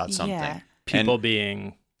about something. Yeah. People And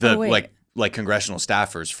being the Oh, wait. like congressional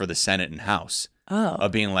staffers for the Senate and House Oh.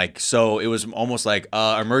 of being like, so it was almost like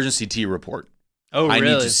emergency tea report. oh I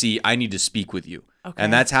really? need to speak with you. Okay.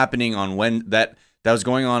 And that's happening on that was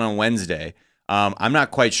going on Wednesday. I'm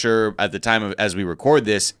not quite sure at the time of as we record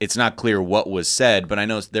this. It's not clear what was said, but I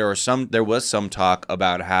know there was some talk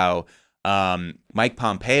about how Mike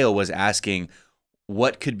Pompeo was asking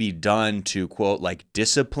what could be done to quote like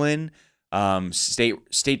discipline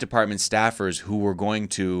State Department staffers who were going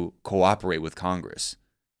to cooperate with Congress.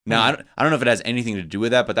 Now I don't know if it has anything to do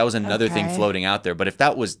with that, but that was another thing Okay. floating out there. But if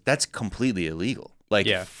that's completely illegal. Like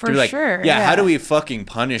Yeah. to For be like, sure, Yeah, how yeah. do we fucking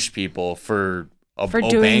punish people for For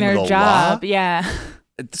doing obeying their the job. law? Yeah.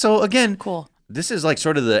 So again, Cool. this is like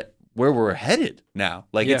sort of where we're headed now.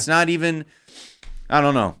 Like Yeah. it's not even. I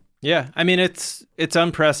don't know. Yeah, I mean it's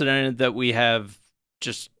unprecedented that we have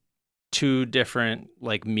just two different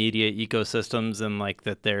like media ecosystems, and like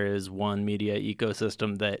that there is one media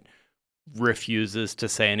ecosystem that refuses to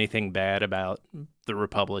say anything bad about the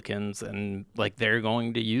Republicans, and like they're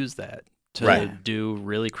going to use that to Right. do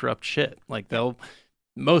really corrupt shit. Like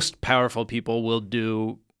most powerful people will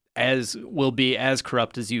be as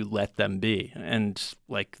corrupt as you let them be, and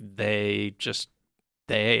like they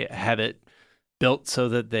have it built so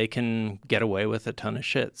that they can get away with a ton of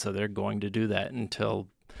shit. So they're going to do that until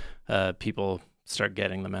people start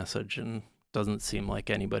getting the message. And doesn't seem like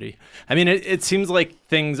anybody. I mean, it seems like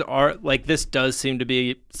things are like this does seem to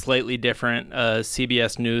be slightly different.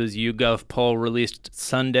 CBS News YouGov poll released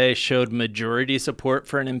Sunday showed majority support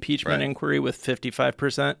for an impeachment inquiry with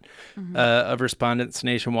 55% of respondents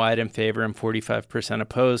nationwide in favor and 45%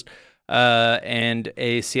 opposed. And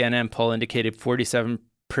a CNN poll indicated 47%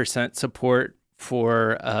 support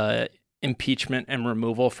for impeachment and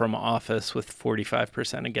removal from office with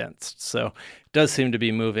 45% against. So it does seem to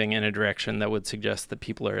be moving in a direction that would suggest that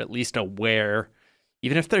people are at least aware,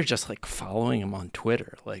 even if they're just like following him on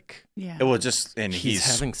Twitter. Like, Yeah. Well, just and he's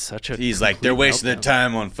having such a he's like they're complete wasting their meltdown.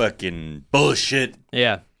 time on fucking bullshit.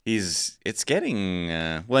 Yeah. It's getting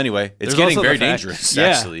well anyway, it's There's getting also the very fact- dangerous yeah.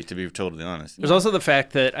 actually, to be totally honest. There's also the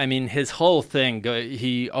fact that, I mean, his whole thing,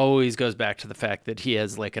 he always goes back to the fact that he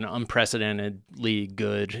has like an unprecedentedly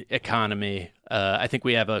good economy. I think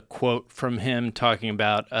we have a quote from him talking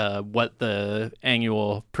about what the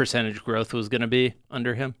annual percentage growth was going to be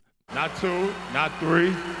under him. Not 2, not 3,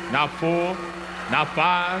 not 4, not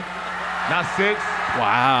 5, not 6,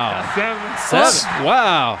 Wow. not 7.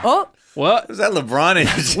 Wow. Oh, What? Is that LeBron and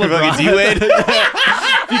fucking D-Wade?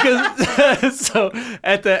 Because so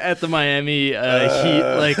at the Miami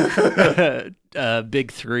Heat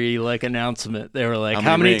Big Three like announcement, they were like, How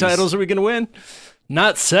 "How many many rings? titles are we gonna win?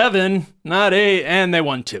 Not 7, not 8," and they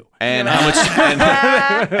won 2. And how much?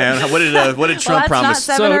 And what did Trump well, that's not promise?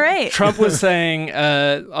 7 or 8. Trump was saying,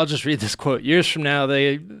 I'll just read this quote. Years from now,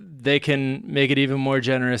 they can make it even more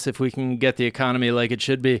generous if we can get the economy like it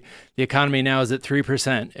should be. The economy now is at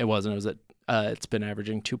 3%. It wasn't. It was at it's been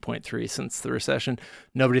averaging 2.3 since the recession.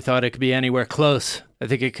 Nobody thought it could be anywhere close. I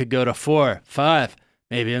think it could go to 4, 5,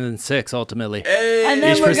 maybe even 6 ultimately. And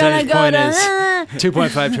then Each we're gonna percentage go point to is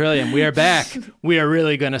 2.5 trillion. We are back. We are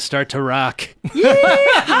really going to start to rock. We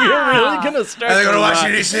are really going to start They're to going to rock.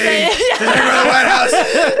 Washington D.C. They're going to the White House.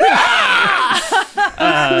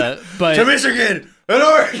 But To Michigan. And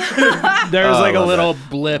Oregon. there was Oh, I like a love little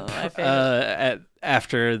blip my favorite.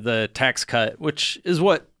 after the tax cut, which is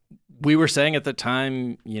what we were saying at the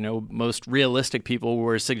time. You know, most realistic people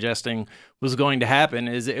were suggesting was going to happen.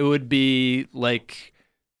 Is it would be like,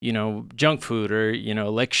 you know, junk food or, you know,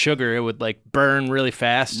 like sugar. It would like burn really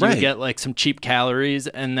fast. You Right. would get like some cheap calories,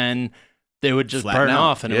 and then they would just Flatten burn out.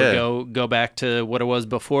 off, and Yeah. it would go back to what it was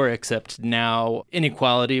before, except now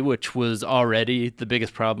inequality, which was already the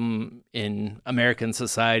biggest problem in American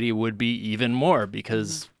society, would be even more,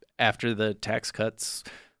 because after the tax cuts,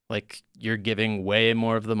 like, you're giving way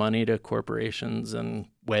more of the money to corporations and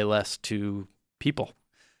way less to people.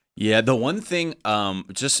 Yeah, the one thing,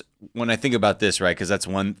 just when I think about this, right, because that's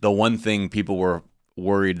the one thing people were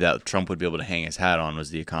worried that Trump would be able to hang his hat on was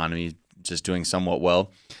the economy just doing somewhat well.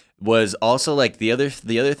 Was also like the other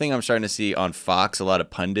thing I'm starting to see on Fox, a lot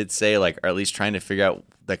of pundits say, like, or at least trying to figure out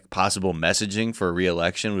like possible messaging for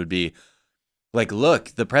re-election would be like, look,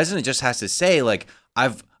 the president just has to say, like,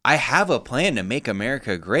 I have a plan to make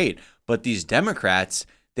America great, but these Democrats,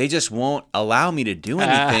 they just won't allow me to do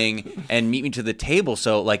anything and meet me to the table.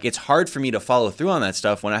 So like it's hard for me to follow through on that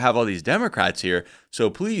stuff when I have all these Democrats here. So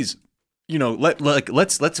please,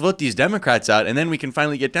 let's vote these Democrats out, and then we can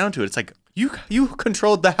finally get down to it. It's like you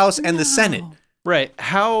controlled the House and the Senate. Right.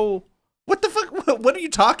 How? What the fuck? What are you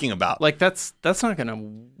talking about? Like that's not gonna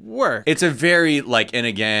work. It's a very and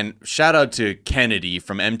again, shout out to Kennedy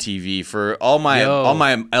from MTV for all my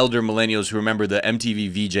elder millennials who remember the MTV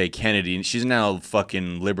VJ Kennedy. She's now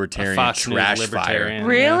fucking libertarian Fox News trash libertarian, fire.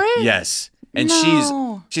 Really? Yes. And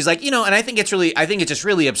No. she's like, and I think it's just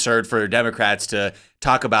really absurd for Democrats to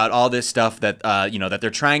talk about all this stuff that that they're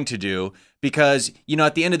trying to do. Because,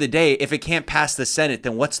 at the end of the day, if it can't pass the Senate,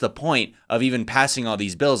 then what's the point of even passing all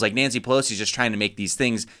these bills? Like Nancy Pelosi's just trying to make these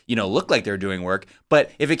things, look like they're doing work. But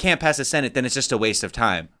if it can't pass the Senate, then it's just a waste of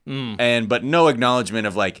time. But no acknowledgement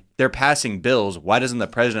of they're passing bills. Why doesn't the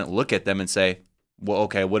president look at them and say, well,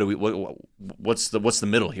 okay, what's the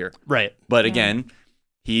middle here? Right. But again,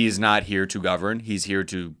 he's not here to govern. He's here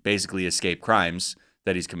to basically escape crimes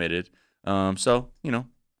that he's committed. So,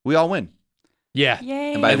 we all win. Yeah.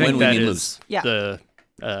 Yay. And by I win, think we that mean is lose.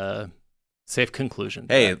 the safe conclusion.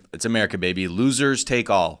 Hey, it's America, baby. Losers take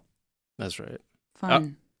all. That's right.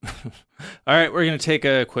 Fun. All right, we're going to take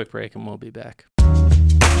a quick break and we'll be back.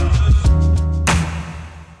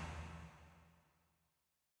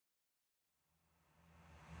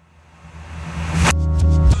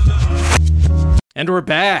 And we're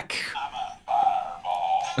back.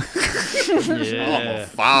 Yeah.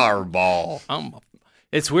 Fireball.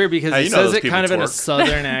 It's weird because he you know says those it kind of people in a twerk.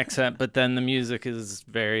 southern accent, but then the music is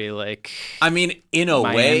very I mean, in a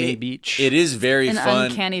Miami way, Beach. it is very An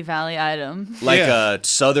fun. uncanny valley item. Like a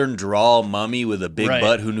southern drawl mummy with a big Right.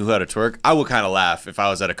 butt who knew how to twerk. I would kind of laugh if I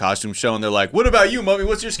was at a costume show and they're like, "What about you, mummy?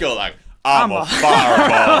 What's your skill?" Like, I'm a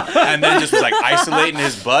fireball. And then just was isolating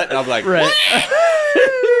his butt. And I'm like, right.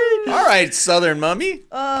 all right, southern mummy.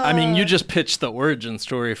 I mean, you just pitched the origin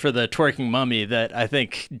story for the twerking mummy that I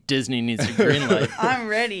think Disney needs to greenlight. I'm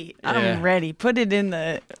ready. Yeah. I'm ready. Put it in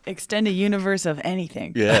the extended universe of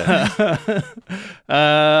anything. Yeah.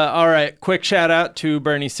 All right. Quick shout out to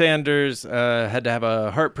Bernie Sanders. Had to have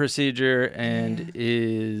a heart procedure and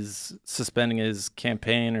is suspending his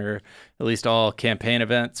campaign, or at least all campaign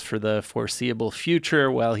events, for the foreseeable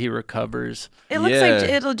future while he recovers. It looks Yeah. like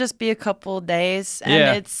it'll just be a couple days, and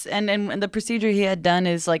Yeah. it's and the procedure he had done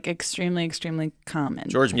is extremely, extremely common.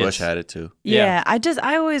 George Bush Yes. had it too. Yeah,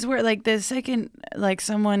 I always worry the second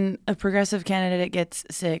a progressive candidate gets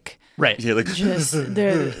sick, Right. Yeah, like, just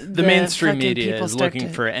The mainstream fucking media people is start looking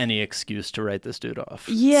to- for any excuse to write this dude off.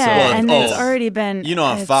 Yeah, So- and Oh, it's already been.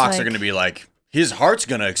 on it's Fox, they're like- going to be like, his heart's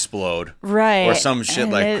going to explode. right or some shit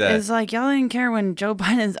and like that. It's like y'all didn't care when Joe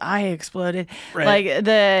Biden's eye exploded. Right.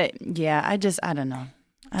 I don't know.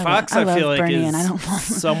 Fox, I love feel like, Bernie, and I is don't want.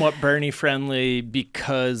 somewhat Bernie friendly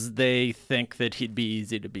because they think that he'd be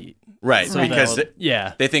easy to beat. Right. Right. Because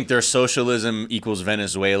Yeah. they think their socialism equals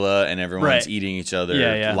Venezuela and everyone's Right. eating each other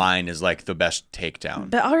Yeah. line is the best takedown.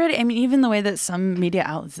 But already, I mean, even the way that some media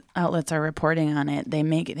outlets are reporting on it, they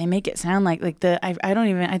make it sound like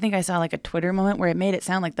I think I saw a Twitter moment where it made it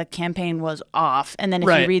sound like the campaign was off, and then if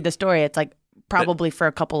Right. you read the story, it's probably for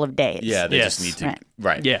a couple of days. Yeah, they Yes. just need to. Right.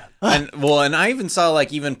 Right. Yeah. And I even saw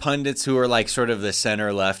even pundits who are sort of the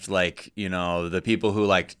center left, the people who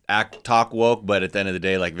talk woke, but at the end of the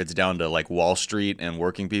day, if it's down to Wall Street and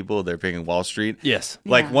working people, they're picking Wall Street. Yes.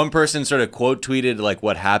 Yeah. One person sort of quote tweeted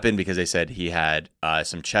what happened because they said he had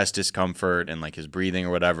some chest discomfort and his breathing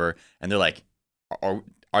or whatever, and they're like,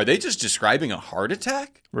 are they just describing a heart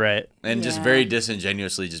attack? Right. And just Yeah. very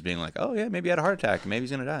disingenuously just being like, oh yeah, maybe he had a heart attack, maybe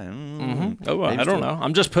he's gonna die. Oh, well, Maybe I don't still. know.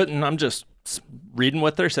 I'm just reading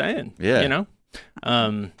what they're saying. Yeah. You know? I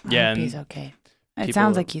Yeah. hope And he's okay. It people-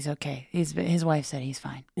 sounds like he's okay. His wife said he's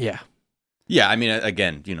fine. yeah. Yeah, I mean,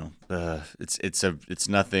 again, it's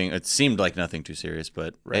nothing. It seemed like nothing too serious,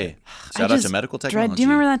 but hey, shout out to just medical technology. Do you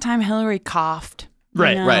remember that time Hillary coughed?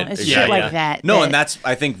 Right, right, It's exactly. shit like Yeah. that. No, and that's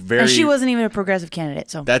I think very. and she wasn't even a progressive candidate,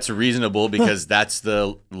 so That's reasonable because that's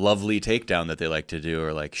the lovely takedown that they like to do,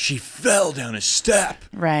 or she fell down a step.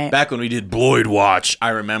 right. Back when we did Bloyd Watch, I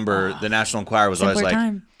remember the National Enquirer was always Simpler like,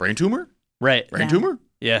 time. brain tumor, Right. brain Yeah. tumor.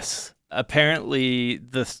 Yes. Apparently,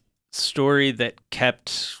 the story that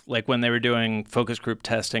kept, when they were doing focus group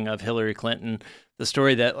testing of Hillary Clinton, the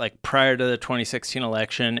story that, prior to the 2016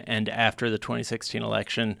 election and after the 2016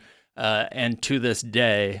 election, and to this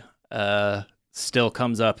day, still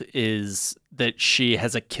comes up is that she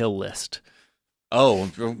has a kill list. Oh,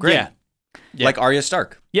 great! Yeah. Yeah. Like Arya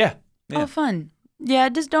Stark. Yeah. Yeah. Oh, fun. Yeah,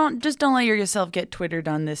 just don't let yourself get twittered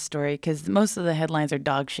on this story because most of the headlines are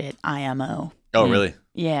dog shit. IMO. Oh, really?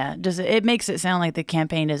 Yeah, just it makes it sound like the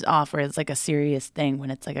campaign is off, where it's like a serious thing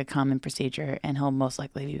when it's like a common procedure, and he'll most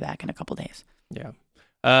likely be back in a couple days. Yeah.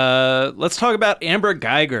 Let's talk about Amber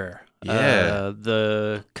Geiger. Yeah.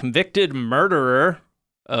 The convicted murderer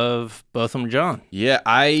of Botham Jean. Yeah,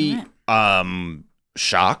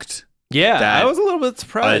 shocked. Yeah, That I was a little bit A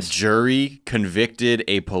surprised. jury convicted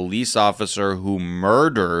a police officer who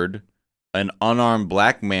murdered an unarmed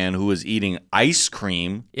black man who was eating ice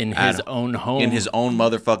cream In his own home. in his own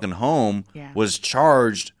motherfucking home. Yeah. Was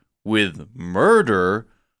charged with murder.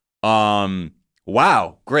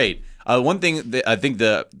 Wow, great. One thing that I think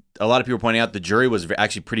a lot of people are pointing out, the jury was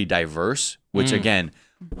actually pretty diverse, which again,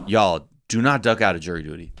 y'all do not duck out of jury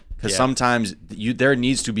duty. Because sometimes there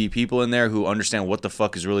needs to be people in there who understand what the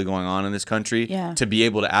fuck is really going on in this country to be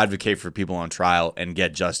able to advocate for people on trial and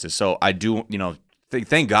get justice. So I do,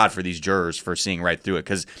 thank God for these jurors for seeing right through it.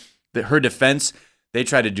 Because her defense, they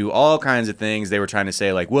tried to do all kinds of things. They were trying to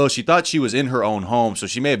say like, well, she thought she was in her own home, so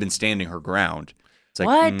she may have been standing her ground. It's like,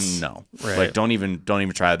 What? No. Right. Like, don't even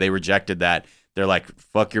try. They rejected that. They're like,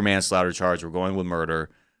 fuck your manslaughter charge. We're going with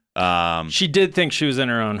murder. She did think she was in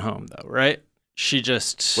her own home, though, right? She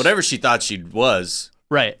just... Whatever she thought she was.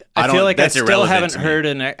 Right. I I don't- feel like I that's still irrelevant haven't to me. heard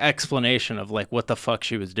an explanation of like what the fuck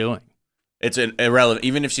she was doing. It's irrelevant.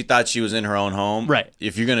 Even if she thought she was in her own home. Right.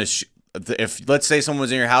 If you're going to... if let's say someone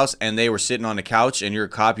was in your house and they were sitting on the couch and you're a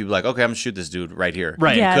cop, you'd be like, okay, I'm going to shoot this dude right here.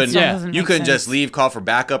 Right. Yeah, couldn't- it still yeah. doesn't You make couldn't sense. just leave, call for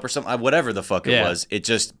backup or something, whatever the fuck it Yeah. was. It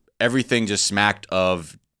just, everything just smacked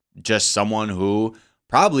of just someone who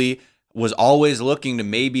probably was always looking to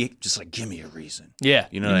maybe just like, give me a reason. Yeah.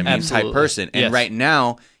 You know what I mean? Absolutely. Type person. And Yes. right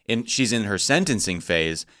now, she's in her sentencing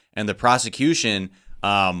phase, and the prosecution,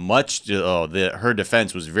 her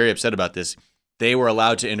defense was very upset about this. They were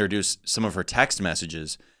allowed to introduce some of her text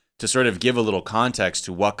messages to sort of give a little context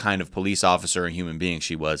to what kind of police officer and human being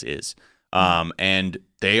she is. And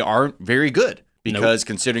they aren't very good because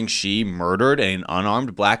considering she murdered an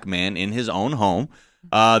unarmed black man in his own home,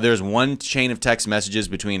 there's one chain of text messages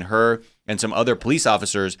between her and some other police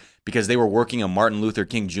officers because they were working a Martin Luther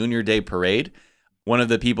King Jr. Day parade. One of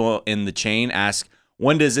the people in the chain asked,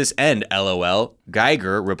 "When does this end, LOL?"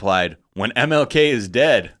 Geiger replied, "When MLK is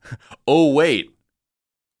dead." Oh, wait.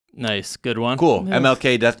 Nice. Good one. Cool.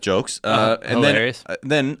 MLK death jokes. And hilarious.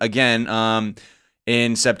 then again,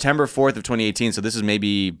 in September 4th of 2018, so this is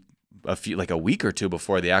maybe a week or two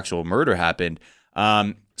before the actual murder happened,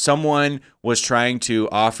 someone was trying to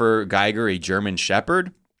offer Geiger a German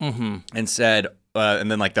Shepherd and said,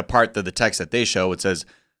 and then like the part of the text that they show, it says,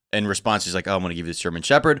 in response, she's like, "Oh, I'm going to give you this German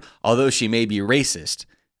Shepherd, although she may be racist."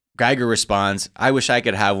 Geiger responds, "I wish I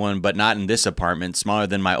could have one, but not in this apartment, smaller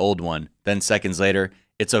than my old one." Then seconds later,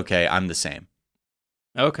 "It's okay, I'm the same."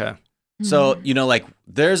 Okay. So,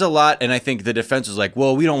 there's a lot, and I think the defense was like,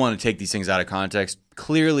 well, we don't want to take these things out of context.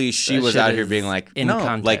 Clearly, she That was shit out here is being like, in no,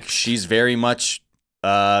 context. like she's very much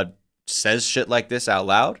says shit like this out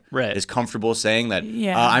loud, Right. is comfortable saying that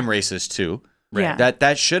Yeah. I'm racist too. Yeah.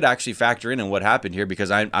 That should actually factor in what happened here because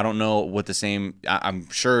I don't know what the same, I'm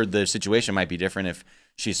sure the situation might be different if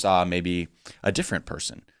she saw maybe a different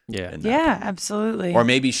person. Yeah. in that. Yeah, absolutely. Or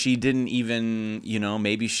maybe she didn't even,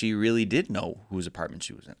 maybe she really did know whose apartment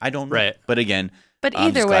she was in. I don't know. Right. But again, But I'm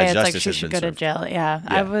either just way, glad it's like justice she has should been go to served. jail. Yeah.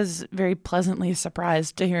 Yeah. I was very pleasantly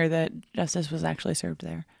surprised to hear that justice was actually served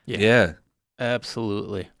there. Yeah.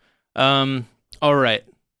 Absolutely. All right.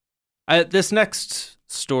 This next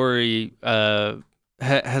story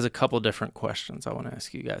has a couple different questions I want to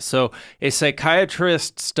ask you guys. So, a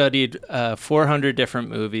psychiatrist studied 400 different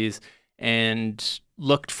movies and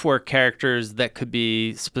looked for characters that could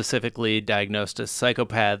be specifically diagnosed as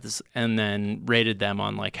psychopaths and then rated them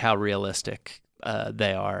on like how realistic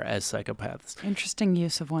they are as psychopaths. Interesting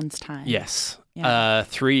use of one's time. Yes. Yeah.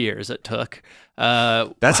 3 years it took.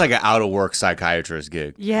 That's like an out of work psychiatrist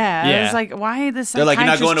gig. Yeah. Yeah. I was like, why is They're like, "You're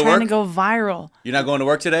not psychiatrist going to trying to work?" go viral? You're not going to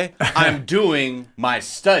work today? I'm doing my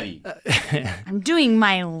study. I'm doing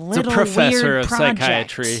my It's a little professor weird of project.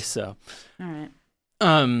 psychiatry, so All right.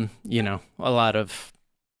 a lot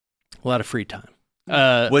of free time.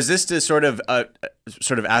 Was this to sort of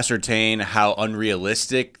ascertain how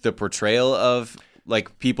unrealistic the portrayal of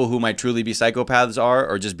like people who might truly be psychopaths are,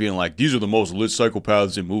 or just being like, these are the most lit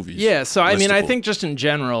psychopaths in movies? Yeah, so I mean, I Listicle. think just in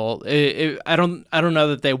general, I don't know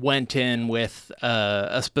that they went in with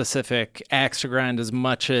a specific axe to grind as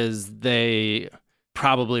much as they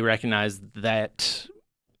probably recognized that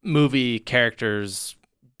movie characters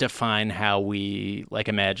define how we like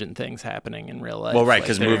imagine things happening in real life. Well, right, Like,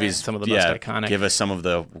 because they're movies, some of the most iconic. give us some of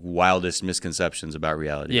the wildest misconceptions about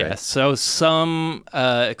reality. Yeah, right? so some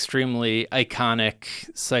extremely iconic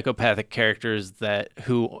psychopathic characters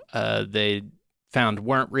who they found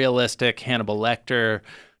weren't realistic. Hannibal Lecter,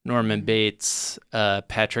 Norman Bates,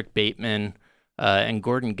 Patrick Bateman, and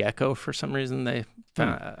Gordon Gekko. For some reason, they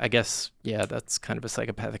found. I guess that's kind of a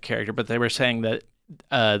psychopathic character. But they were saying that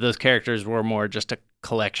those characters were more just a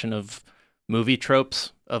collection of movie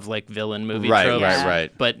tropes of like villain movie tropes,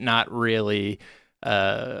 right, but not really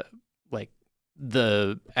like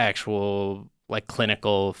the actual like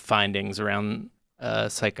clinical findings around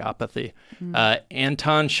psychopathy.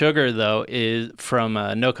 Anton Sugar, though, is from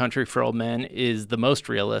No Country for Old Men, is the most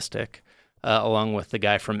realistic, along with the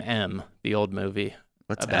guy from M, the old movie.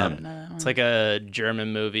 What's M? It's like a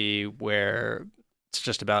German movie where it's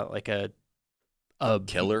just about like a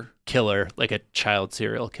killer, like a child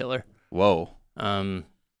serial killer. Whoa.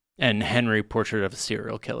 And Henry, Portrait of a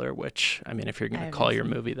Serial Killer, which, I mean, if you're going to call your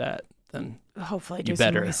movie that, then hopefully you do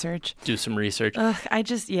some better research. do some research. We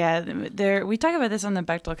talk about this on the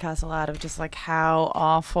Bechtel cast a lot of just like how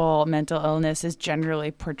awful mental illness is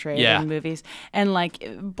generally portrayed in movies, and like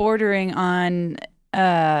bordering on.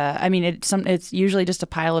 I mean, it's usually just a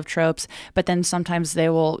pile of tropes, but then sometimes they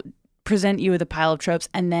will present you with a pile of tropes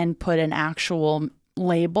and then put an actual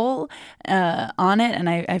label on it, and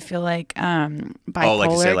I feel like bipolar like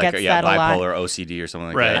you say, like gets that a lot. bipolar, OCD, or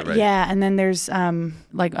something like that. Right. Yeah, and then there's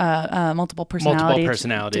multiple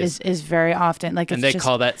personality. Is very often like, and they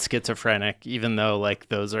call that schizophrenic, even though like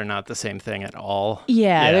those are not the same thing at all.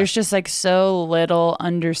 Yeah, there's just like so little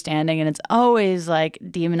understanding, and it's always like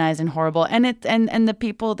demonized and horrible. And the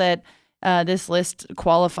people that this list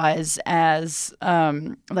qualifies as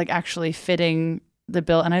like actually fitting the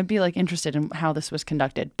bill, and I'd be like interested in how this was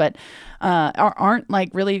conducted, but aren't like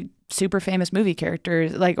really super famous movie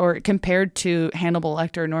characters, like, or compared to Hannibal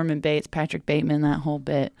Lecter, Norman Bates, Patrick Bateman, that whole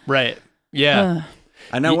bit. Right. Yeah.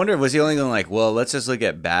 And I wonder, was he only going like, well, let's just look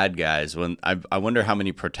at bad guys? When I wonder how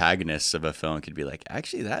many protagonists of a film could be like,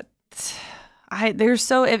 actually that. There's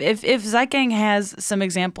so if Zeitgang has some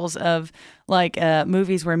examples of like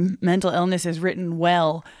movies where mental illness is written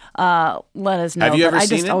well, let us know. Have you ever I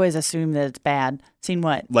seen just it? always assume that it's bad. Seen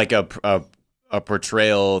what? Like a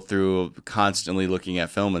portrayal through constantly looking at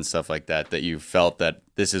film and stuff like that you felt that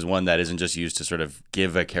this is one that isn't just used to sort of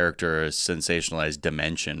give a character a sensationalized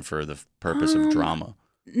dimension for the purpose of drama.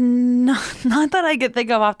 Not that I could think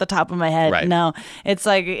of off the top of my head. Right. No, it's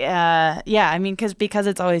like, I mean, because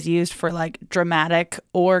it's always used for like dramatic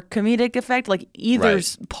or comedic effect, like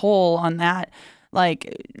either's pull on that,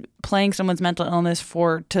 like playing someone's mental illness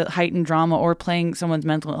to heighten drama or playing someone's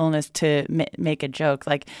mental illness to make a joke.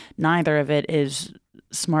 Like neither of it is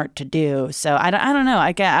smart to do. So I don't know.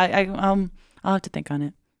 I'll have to think on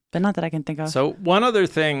it. But not that I can think of. So one other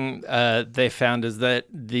thing they found is that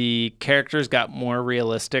the characters got more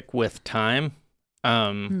realistic with time,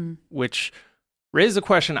 which raised a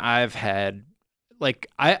question I've had. Like,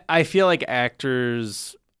 I feel like acting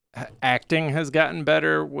has gotten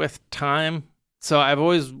better with time. So I've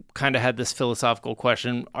always kind of had this philosophical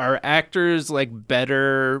question. Are actors like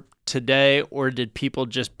better today, or did people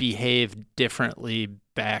just behave differently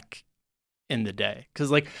back in the day? Because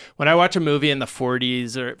like when I watch a movie in the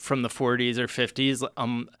 40s or from the 40s or 50s,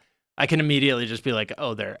 I can immediately just be like,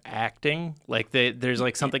 oh, they're acting. Like there's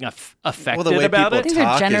like something affected the way about people it. I think they're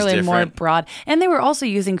talk is generally more different. broad, and they were also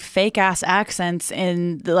using fake ass accents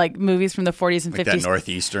in the like movies from the 40s and Like 50s. that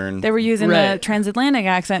Northeastern. They were using the transatlantic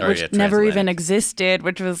accent, which never even transatlantic. existed,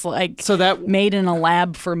 which was like So that made in a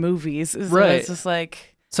lab for movies. So Right. It's just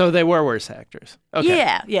like, so they were worse actors.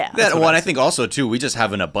 Okay. yeah. That one, I think also too, we just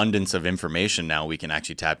have an abundance of information now we can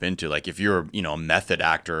actually tap into. Like if you're, a method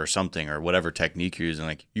actor or something or whatever technique you're using,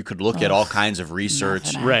 like you could look at all kinds of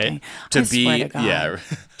research Method Right. acting. to I be, swear to God. yeah,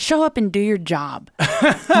 Show up and do your job.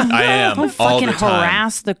 I am Don't all fucking the time.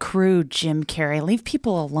 harass the crew, Jim Carrey. Leave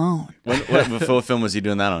people alone. What film was he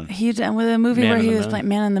doing that on? He did with a movie Man where in he the was Moon. playing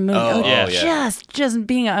Man in the Moon. Oh, yeah. Just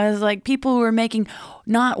being, I was like, people who were making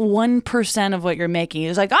not 1% of what you're making. It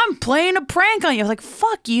was like, I'm playing a prank on you. I was like,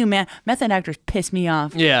 fuck you, man. Method actors piss me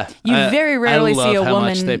off. Yeah. You very rarely I love see a how woman.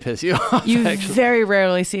 much they piss you off. You actually. very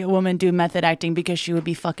rarely see a woman do method acting because she would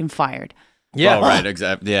be fucking fired. Yeah. Oh, right,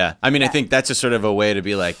 exactly. Yeah. I mean, I think that's just sort of a way to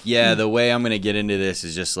be like, yeah, the way I'm going to get into this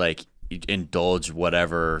is just like indulge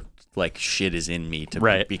whatever like shit is in me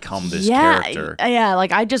to become this character. Yeah,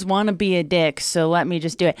 like I just want to be a dick, so let me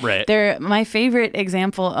just do it. Right. My favorite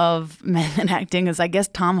example of method acting is, I guess,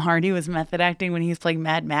 Tom Hardy was method acting when he was playing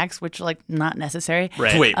Mad Max, which like not necessary.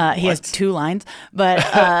 Right. Wait, He has what? 2 lines, but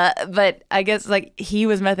I guess like he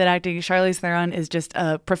was method acting. Charlize Theron is just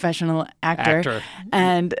a professional actor.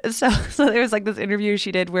 And so there was like this interview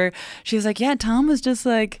she did where she was like, yeah, Tom was just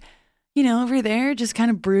like, over there, just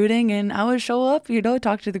kind of brooding, and I would show up,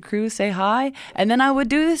 talk to the crew, say hi, and then I would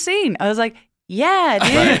do the scene. I was like, Yeah,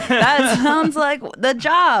 dude, that sounds like the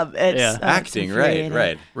job. It's Yeah. Acting, it's right, infuriating.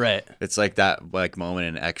 right. Right. It's like that like moment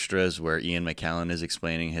in Extras where Ian McKellen is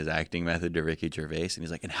explaining his acting method to Ricky Gervais, and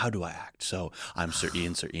he's like, "And how do I act? So I'm Sir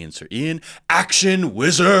Ian, action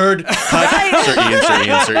wizard,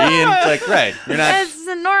 Sir Ian." It's like, right, you're not It's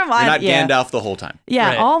normal. you're not yeah. Gandalf the whole time. Yeah,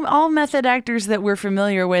 Right. all method actors that we're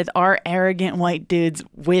familiar with are arrogant white dudes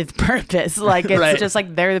with purpose. Like it's Right. just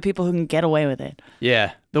like they're the people who can get away with it.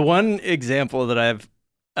 Yeah. The one example that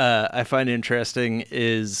I find interesting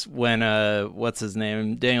is when what's his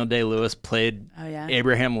name, Daniel Day-Lewis played Oh yeah.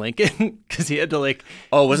 Abraham Lincoln because he had to like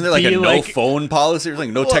Oh, wasn't there like Be a no like- phone policy or like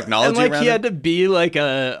no Well, technology and like around he it? had to be like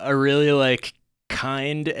a really like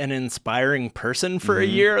kind and inspiring person for a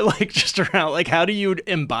year, like just around like how do you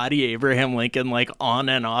embody Abraham Lincoln like on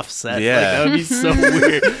and off set? Yeah. Like that would be so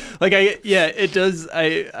weird. Like it does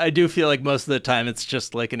I do feel like most of the time it's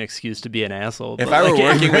just like an excuse to be an asshole. If but, I were like,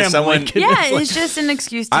 working with Abraham someone- Lincoln Yeah, is, like, it's just an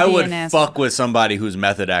excuse to I be would an asshole. fuck with somebody who's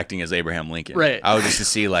method acting as Abraham Lincoln. Right. I would just to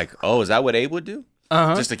see like, oh, is that what Abe would do?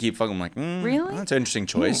 Uh-huh. Just to keep fucking like, Really? That's an interesting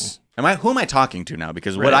choice. Who am I talking to now?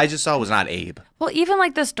 Because what Right. I just saw was not Abe. Well, even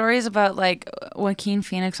like the stories about like Joaquin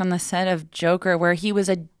Phoenix on the set of Joker, where he was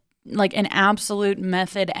an absolute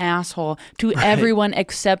method asshole to everyone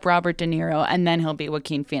except Robert De Niro, and then he'll be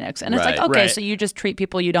Joaquin Phoenix. And it's like, Right. okay, Right. so you just treat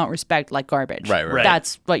people you don't respect like garbage. Right.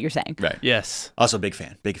 That's what you're saying. Right. yes. Also, big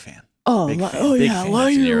fan. Big fan. Oh, Big fan. oh Big yeah, fan why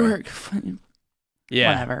of De you Niro. work?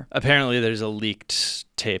 Yeah. Whatever. Apparently there's a leaked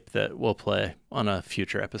tape that we'll play on a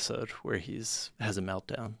future episode where has a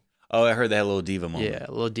meltdown. Oh, I heard that little diva moment. Yeah,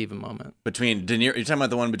 a little diva moment. Between De Niro, you're talking about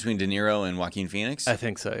the one between De Niro and Joaquin Phoenix? I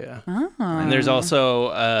think so, yeah. Oh. And there's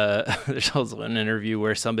also an interview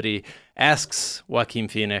where somebody asks Joaquin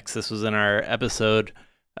Phoenix. This was in our episode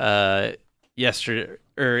yesterday,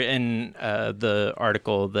 or in the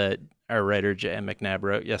article that our writer J.M. McNabb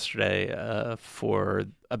wrote yesterday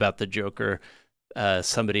about the Joker.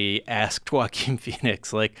 Somebody asked Joaquin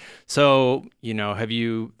Phoenix, like, so have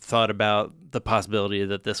you thought about the possibility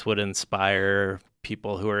that this would inspire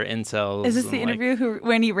people who are incels? Is this and, the like, interview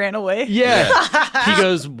when he ran away? Yeah. He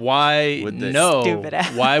goes, why Would they- no? Stupid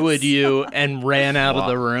ass. Why would you? And ran out of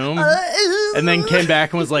the room and then came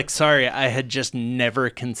back and was like, sorry, I had just never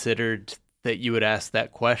considered that you would ask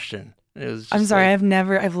that question. It was just I'm sorry,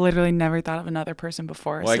 like- I've literally never thought of another person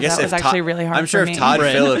before. Well, I so guess that was if actually Todd- really hard I'm sure for if me. Todd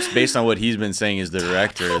Right. Phillips, based on what he's been saying as the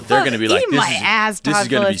director, they're going to be like, Eat my ass, this is Todd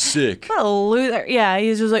going to be Phillips. sick. What a loser. Yeah, he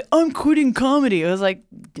was just like, I'm quitting comedy. I was like,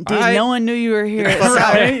 dude, I- no one knew you were here. Fuck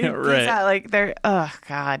out. Sorry. Right. Peace out. Like, they're, oh,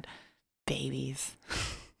 God. Babies.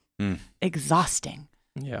 Hmm. Exhausting.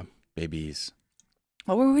 Yeah. Babies.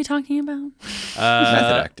 What were we talking about?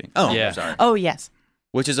 Method acting. Oh, yeah. sorry. Oh, yes.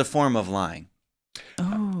 Which is a form of lying.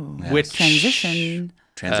 Oh. Yes. Which Transition.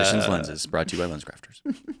 Transitions Lenses, brought to you by Lens Crafters.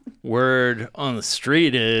 word on the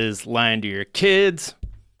street is lying to your kids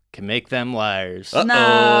can make them liars. Uh-oh.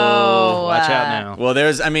 No. Watch out now. Well,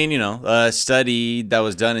 there's, a study that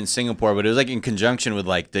was done in Singapore, but it was like in conjunction with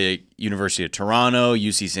like the University of Toronto,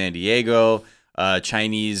 UC San Diego,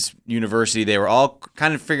 Chinese university. They were all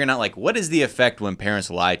kind of figuring out like what is the effect when parents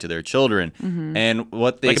lie to their children, and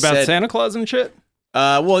what they Like about said. Santa Claus and shit?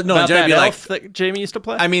 Well, no, About generally that be like, elf that Jamie used to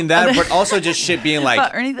play? I mean that, but also just shit being like,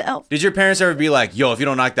 About Ernie the Elf. did your parents ever be like, yo, if you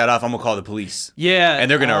don't knock that off, I'm gonna call the police, yeah. and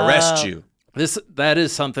they're gonna arrest you? That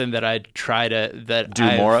is something that I try to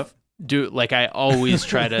Do more of? I always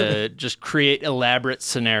try to just create elaborate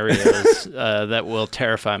scenarios that will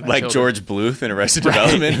terrify my Like children. George Bluth in Arrested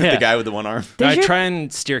Development, yeah. the guy with the one arm. I your- try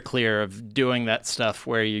and steer clear of doing that stuff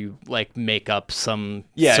where you like make up some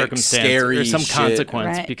Yeah, circumstance scary or some shit.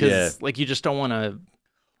 consequence Right. because Yeah. like you just don't want to.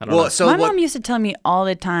 I don't Well, know. so My what? mom used to tell me all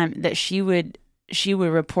the time that she would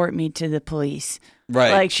report me to the police.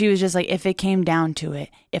 Right. Like she was just like, if it came down to it,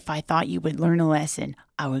 if I thought you would learn a lesson,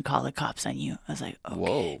 I would call the cops on you. I was like, okay.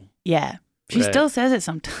 Whoa. Yeah. She Right. still says it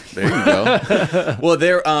sometimes. There you go. Well,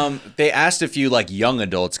 they asked a few like young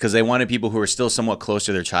adults because they wanted people who were still somewhat close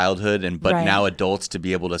to their childhood but Right. now adults to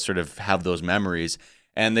be able to sort of have those memories.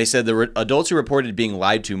 And they said the adults who reported being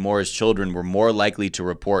lied to more as children were more likely to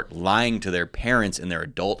report lying to their parents in their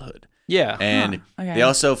adulthood. yeah. And okay. they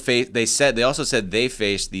also said they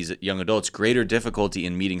faced these young adults greater difficulty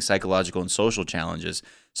in meeting psychological and social challenges.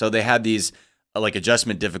 So they had these like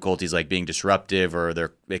adjustment difficulties, like being disruptive, or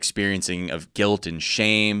they're experiencing of guilt and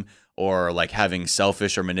shame, or like having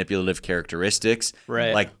selfish or manipulative characteristics.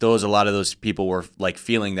 Right. Like a lot of those people were like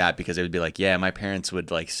feeling that because they would be like, yeah, my parents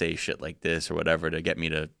would like say shit like this or whatever to get me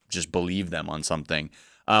to just believe them on something.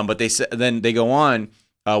 But then they go on.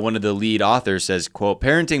 one of the lead authors says, quote,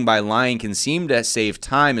 parenting by lying can seem to save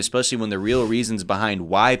time, especially when the real reasons behind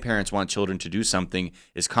why parents want children to do something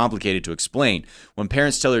is complicated to explain. When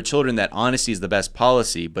parents tell their children that honesty is the best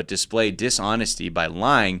policy, but display dishonesty by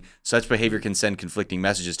lying, such behavior can send conflicting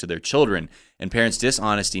messages to their children, and parents'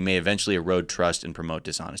 dishonesty may eventually erode trust and promote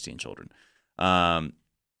dishonesty in children.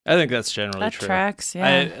 I think that's generally That true. tracks,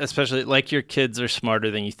 yeah. Especially like your kids are smarter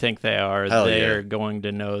than you think they are. Hell they yeah. are going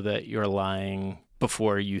to know that you're lying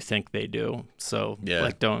before you think they do. So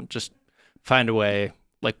like, don't just find a way,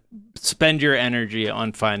 like spend your energy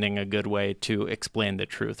on finding a good way to explain the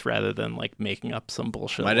truth rather than like making up some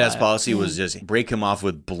bullshit. My dad's lie. policy was just break him off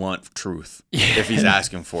with blunt truth if he's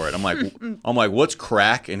asking for it. I'm like, what's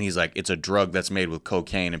crack? And he's like, it's a drug that's made with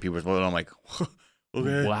cocaine. And people are, I'm like,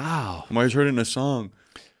 okay. Wow. I might have heard it in a song.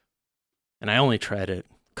 And I only tried it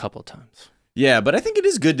a couple times. Yeah, but I think it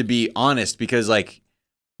is good to be honest because, like,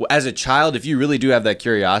 as a child, if you really do have that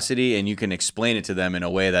curiosity and you can explain it to them in a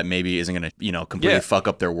way that maybe isn't going to, completely fuck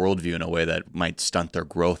up their worldview in a way that might stunt their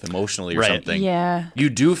growth emotionally or something. Yeah. You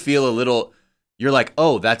do feel a little, you're like,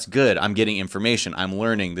 oh, that's good. I'm getting information. I'm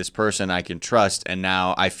learning this person I can trust. And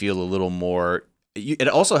now I feel a little more, it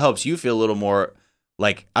also helps you feel a little more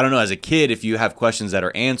like, I don't know, as a kid, if you have questions that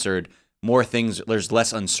are answered, more things, there's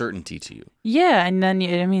less uncertainty to you. Yeah, and then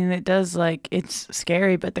it does, like, it's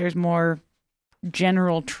scary, but there's more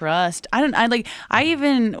general trust. I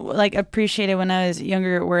even like appreciated when I was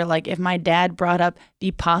younger where, like, if my dad brought up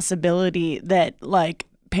the possibility that, like,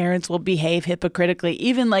 parents will behave hypocritically,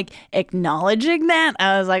 even like acknowledging that,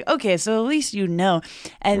 I was like, okay, so at least you know.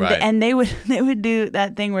 And Right. and they would do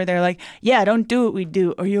that thing where they're like, yeah, don't do what we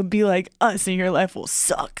do, or you'll be like us, and your life will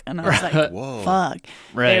suck. And I was like, Whoa. fuck.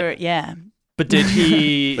 Right. Yeah. But did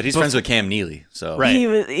he? But he's friends with Cam Neely, so.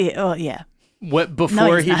 Right. Oh yeah. What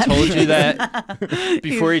before he's he not. told you that?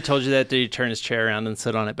 Before he told you that, did he turn his chair around and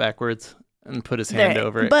sit on it backwards and put his hand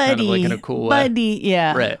over it, kind of like in a cool way? Buddy,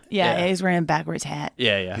 yeah. Right. Yeah, Yeah. he's wearing a backwards hat.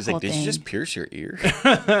 Yeah. He's Whole like, did you thing. just pierce your ear?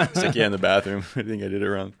 It's like, yeah, in the bathroom. I think I did it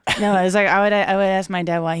wrong. No, it was like I would ask my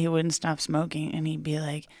dad why he wouldn't stop smoking, and he'd be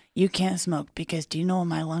like, "You can't smoke because do you know what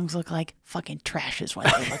my lungs look like? Fucking trash is what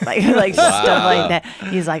they look like, like stuff like that."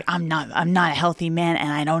 He's like, "I'm not a healthy man,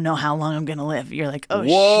 and I don't know how long I'm gonna live." You're like, "Oh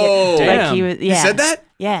Whoa. shit!" Damn. Like he was, yeah. He said that?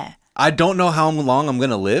 Yeah. I don't know how long I'm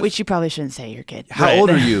going to live. Which you probably shouldn't say to your kid. How Right. old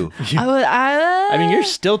are you? I mean, you're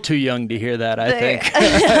still too young to hear that, I think.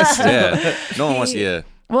 Yeah. No one wants, yeah.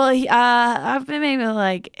 Well, I've been maybe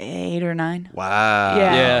like 8 or 9. Wow.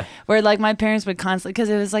 Yeah. Yeah. Where like my parents would constantly, because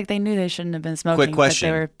it was like they knew they shouldn't have been smoking. question.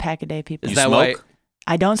 But they were pack-a-day people. You Is that smoke? why?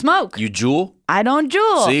 I don't smoke. You jewel? I don't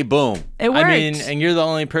jewel. See, boom. It works. I mean, and you're the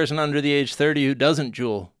only person under the age 30 who doesn't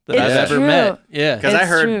jewel that It's I've ever true. met. Yeah. Because It's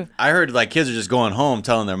true. I heard like kids are just going home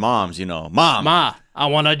telling their moms, Mom, Ma, I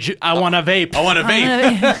want a vape. I want a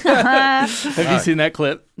vape. Have you seen that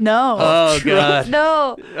clip? No. Oh, God.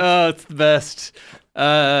 No. Oh, it's the best.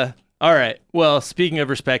 All right. Well, speaking of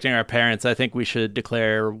respecting our parents, I think we should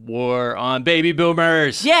declare war on baby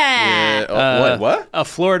boomers. Yeah. What? A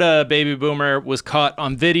Florida baby boomer was caught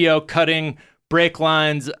on video cutting brake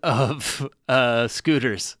lines of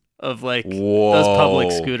scooters, of like those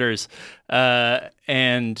public scooters.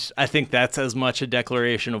 And I think that's as much a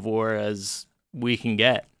declaration of war as we can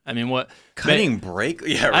get. I mean, what? Cutting brake?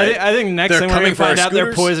 Yeah, right. I think next They're thing we're coming going to for our find out they're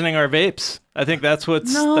scooters? poisoning our vapes. I think that's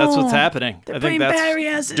what's happening. They're I putting think that's battery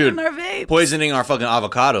acid Dude, in our vape. Poisoning our fucking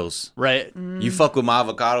avocados. right. You fuck with my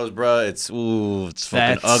avocados, bro. It's fucking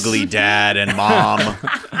That's- ugly, dad and mom.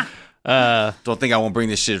 Don't think I won't bring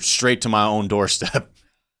this shit straight to my own doorstep.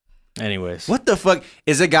 Anyways. What the fuck?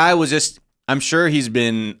 Is a guy was just? I'm sure he's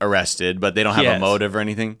been arrested, but they don't have a Yes. motive or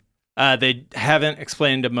anything. They haven't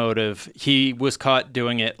explained a motive. He was caught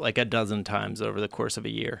doing it like a dozen times over the course of a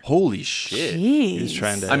year. Holy shit! Jeez. He's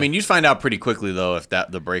trying to. I mean, you'd find out pretty quickly though if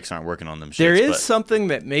the brakes aren't working on them. there shits, is but- something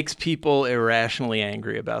that makes people irrationally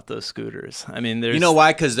angry about those scooters. I mean, there's. You know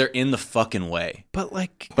why? Because they're in the fucking way. But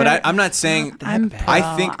like. But I'm not saying. I'm pro.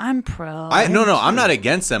 I think. I'm pro. No. I'm not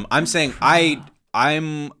against them. I'm saying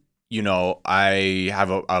I'm. I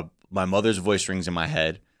have my mother's voice rings in my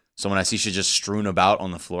head. So when I see shit just strewn about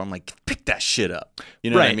on the floor, I'm like, pick that shit up.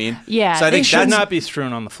 You know what I Right. mean? Yeah, So I they think should that's not be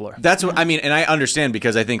strewn on the floor. That's what I mean, and I understand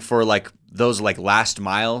because I think for like those like last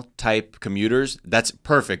mile type commuters, that's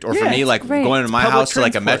perfect. Or for Yeah, me, like great. going to my public house to like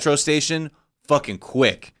a transport. metro station, fucking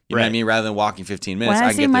quick. You know what I mean? Rather than walking 15 minutes, When I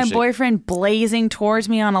can see get my there shit. boyfriend blazing towards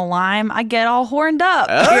me on a lime, I get all horned up.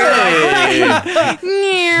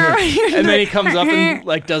 Hey! And then he comes up and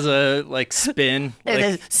like does a like spin.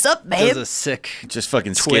 Like, Sup, does babe? a sick Just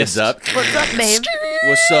fucking Twist. skids up. What's up, babe?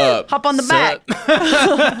 What's up? Hop on the back.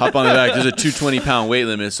 Hop on the back. There's a 220-pound weight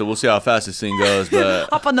limit, so we'll see how fast this thing goes. But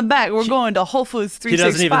Hop on the back. We're going to Whole Foods He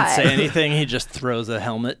doesn't even 365. say anything. He just throws a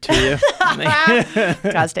helmet to you.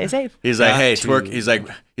 Gotta stay safe. he's like, hey, to. twerk. He's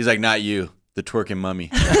like, not you, the twerking mummy.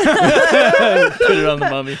 Put it on the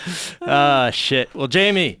mummy. Shit. Well,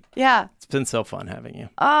 Jamie, Yeah. it's been so fun having you.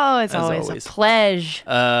 Oh, it's As always always. a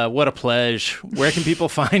pleasure. What a pleasure. Where can people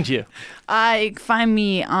find you? Find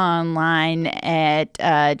me online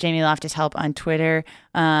at Jamie Loftus Help on Twitter,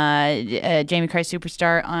 Jamie Christ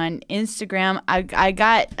Superstar on Instagram. I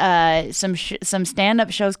got some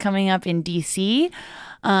stand-up shows coming up in DC.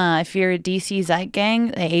 If you're a DC Zeit Gang,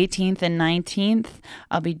 the 18th and 19th,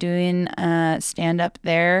 I'll be doing stand-up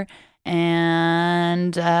there.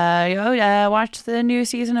 And watch the new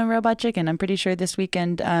season of Robot Chicken. I'm pretty sure this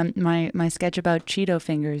weekend my sketch about Cheeto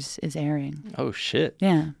fingers is airing. Oh, shit.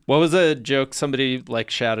 Yeah. What was a joke somebody like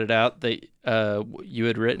shouted out that you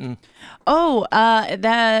had written? Oh,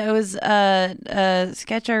 that was a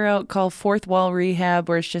sketch I wrote called Fourth Wall Rehab,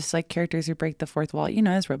 where it's just like characters who break the fourth wall. You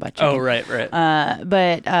know, it's Robot Chicken. Oh, right. It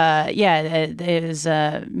was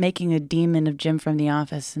making a demon of Jim from The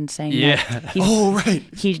Office and saying that Right.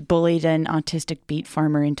 he bullied an autistic beet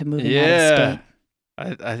farmer into moving out of Yeah. state.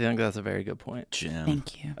 I think that's a very good point. Jim.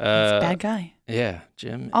 Thank you. He's a bad guy. Yeah,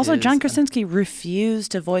 Jim. Also, is- John Krasinski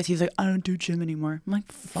refused to voice. He's like, I don't do Jim anymore. I'm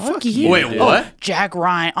like, fuck you. Wait, dude. what? Jack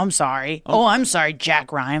Ryan. I'm sorry. Oh, I'm sorry,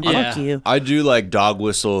 Jack Ryan. Yeah. Fuck you. I do like dog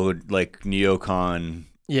whistle, like neocon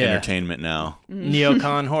Yeah. entertainment now.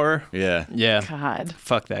 Neocon horror. Yeah. Yeah. God.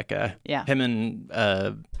 Fuck that guy. Yeah. Him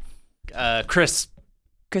and Chris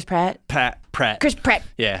Chris Pratt. Pratt. Chris Pratt.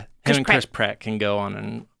 Yeah. Chris Him and Chris Pratt can go on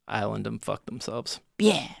an island and fuck themselves.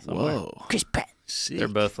 Yeah. Whoa. Chris Pratt. Sick. They're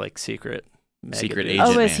both like secret Secret dudes. agent.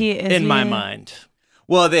 Oh, is man. he? Is In he my mind.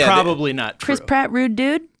 Well, they Probably not true. Chris Pratt, rude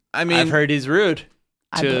dude. I mean, I've heard he's rude.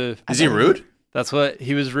 I To is he rude? That's what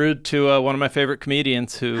he was rude to one of my favorite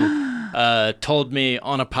comedians who told me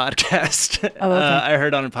on a podcast. Oh, okay. I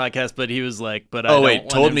heard on a podcast, but he was like, "But I Oh don't wait, want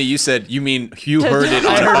told him- me you said you mean you heard it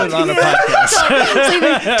I on heard it on a podcast."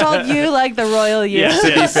 So he told you like the royal you. Yes.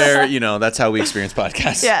 To be fair, that's how we experience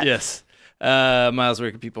podcasts. Yeah. Yes. Miles,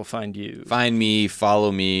 where can people find you? Find me,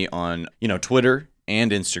 follow me on, Twitter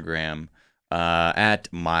and Instagram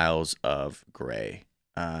at Miles of Gray.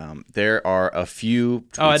 There are a few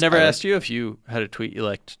tweets Oh, I never like. asked you if you had a tweet you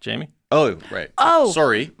liked, Jamie. Oh, right. Oh.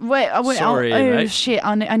 Sorry. Wait. Sorry, oh mate. shit!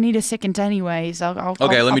 I need a second anyways. I'll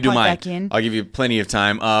Okay, let me do pop mine. Back in. I'll give you plenty of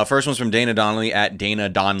time. First one's from Dana Donnelly at Dana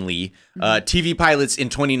Donnelly. TV pilots in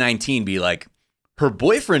 2019 be like, her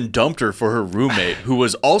boyfriend dumped her for her roommate, who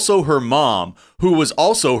was also her mom, who was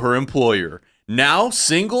also her employer. Now,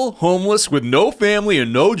 single, homeless, with no family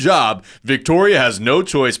and no job, Victoria has no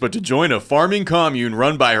choice but to join a farming commune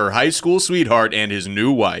run by her high school sweetheart and his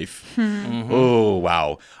new wife. Oh,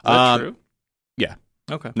 wow. Is that true? Yeah.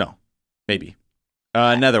 Okay. No, maybe.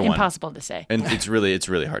 Another one. Impossible to say. And it's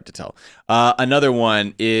really hard to tell. Another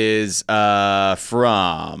one is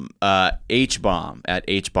from H-Bomb at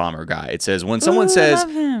H-Bomber Guy. It says, when someone says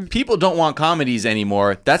love him. people don't want comedies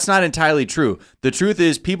anymore, that's not entirely true. The truth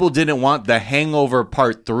is people didn't want The Hangover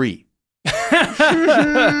Part 3.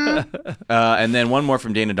 And then one more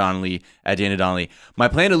from Dana Donnelly at Dana Donnelly. My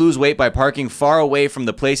plan to lose weight by parking far away from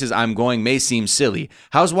the places I'm going may seem silly.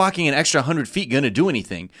 How's walking an extra 100 feet going to do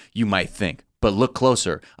anything? You might think. But look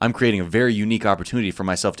closer. I'm creating a very unique opportunity for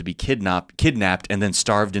myself to be kidnapped and then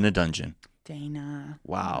starved in a dungeon. Dana.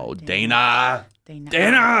 Wow, Dana.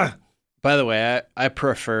 Dana. By the way, I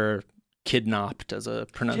prefer kidnapped as a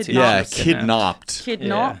pronunciation. Yeah, of kidnapped.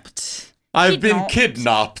 Kidnapped. I've been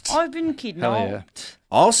kidnapped. I've been Hell kidnapped. yeah.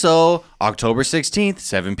 Also, October 16th,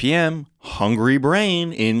 7 p.m., Hungry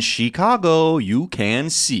Brain in Chicago. You can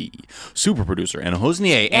see super producer Anna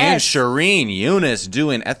Hosnier and Shireen Eunice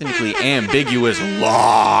doing Ethnically Ambiguous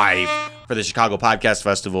live for the Chicago Podcast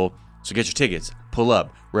Festival. So get your tickets, pull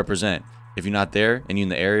up, represent. If you're not there and you're in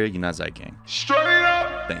the area, you're not Zeit Gang. Straight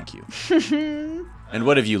up. Thank you. And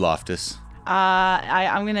what have you, Loftus?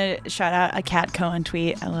 I'm gonna shout out a Kat Cohen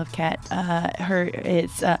tweet. I love Kat.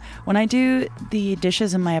 It's when I do the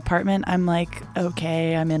dishes in my apartment, I'm like,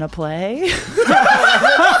 okay, I'm in a play.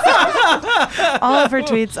 All of her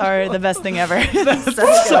tweets are the best thing ever.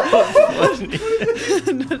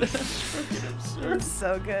 That's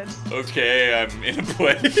so good. Okay, I'm in a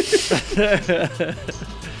play.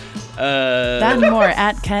 That and more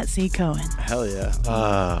at Kat C. Cohen. hell yeah.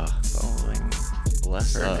 Following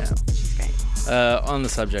Bless her up. now. She's great. On the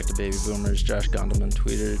subject of baby boomers, Josh Gondelman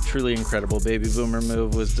tweeted, "Truly incredible baby boomer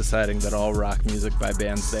move was deciding that all rock music by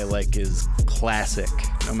bands they like is classic,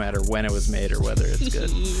 no matter when it was made or whether it's good."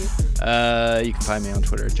 You can find me on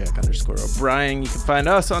Twitter at Jack_O'Brien. You can find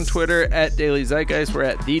us on Twitter at Daily Zeitgeist. We're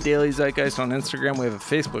at The Daily Zeitgeist on Instagram. We have a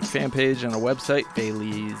Facebook fan page and a website,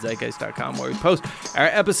 dailyzeitgeist.com, where we post our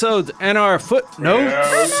episodes and our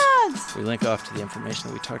footnotes. We link off to the information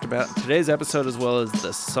that we talked about in today's episode, as well as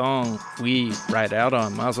the song we ride out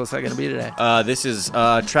on. Miles, what's that going to be today? This is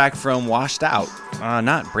a track from Washed Out.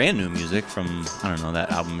 Not brand new music from, I don't know, that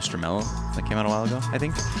album Mr. Mellow that came out a while ago, I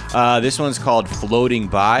think. This one's called Floating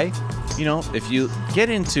By. You know, if you get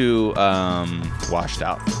into Washed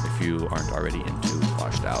Out, if you aren't already into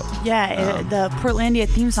Washed Out. Yeah, the Portlandia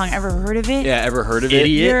theme song. Ever heard of it? Yeah, ever heard of Idiot. it?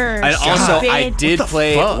 You're And also, I stupid. did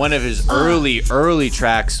play fuck? one of his early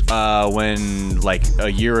tracks when, like,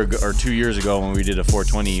 a year ago or 2 years ago, when we did a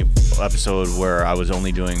 420 episode where I was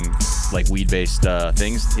only doing, like, weed-based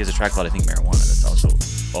things. He has a track called, I think, Marijuana. That's also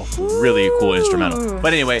a really cool instrumental.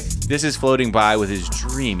 But anyway, this is Floating By with his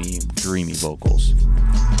dreamy vocals.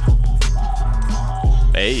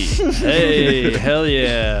 Hey. Hey, hell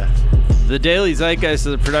yeah. The Daily Zeitgeist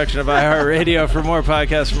is a production of iHeartRadio. For more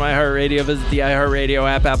podcasts from iHeartRadio, visit the iHeartRadio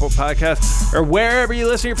app, Apple Podcasts, or wherever you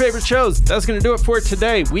listen to your favorite shows. That's going to do it for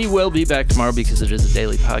today. We will be back tomorrow because it is a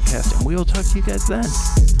daily podcast, and we will talk to you guys then.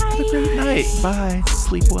 Have a great night. Bye.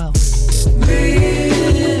 Sleep well.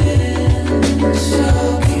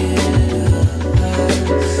 So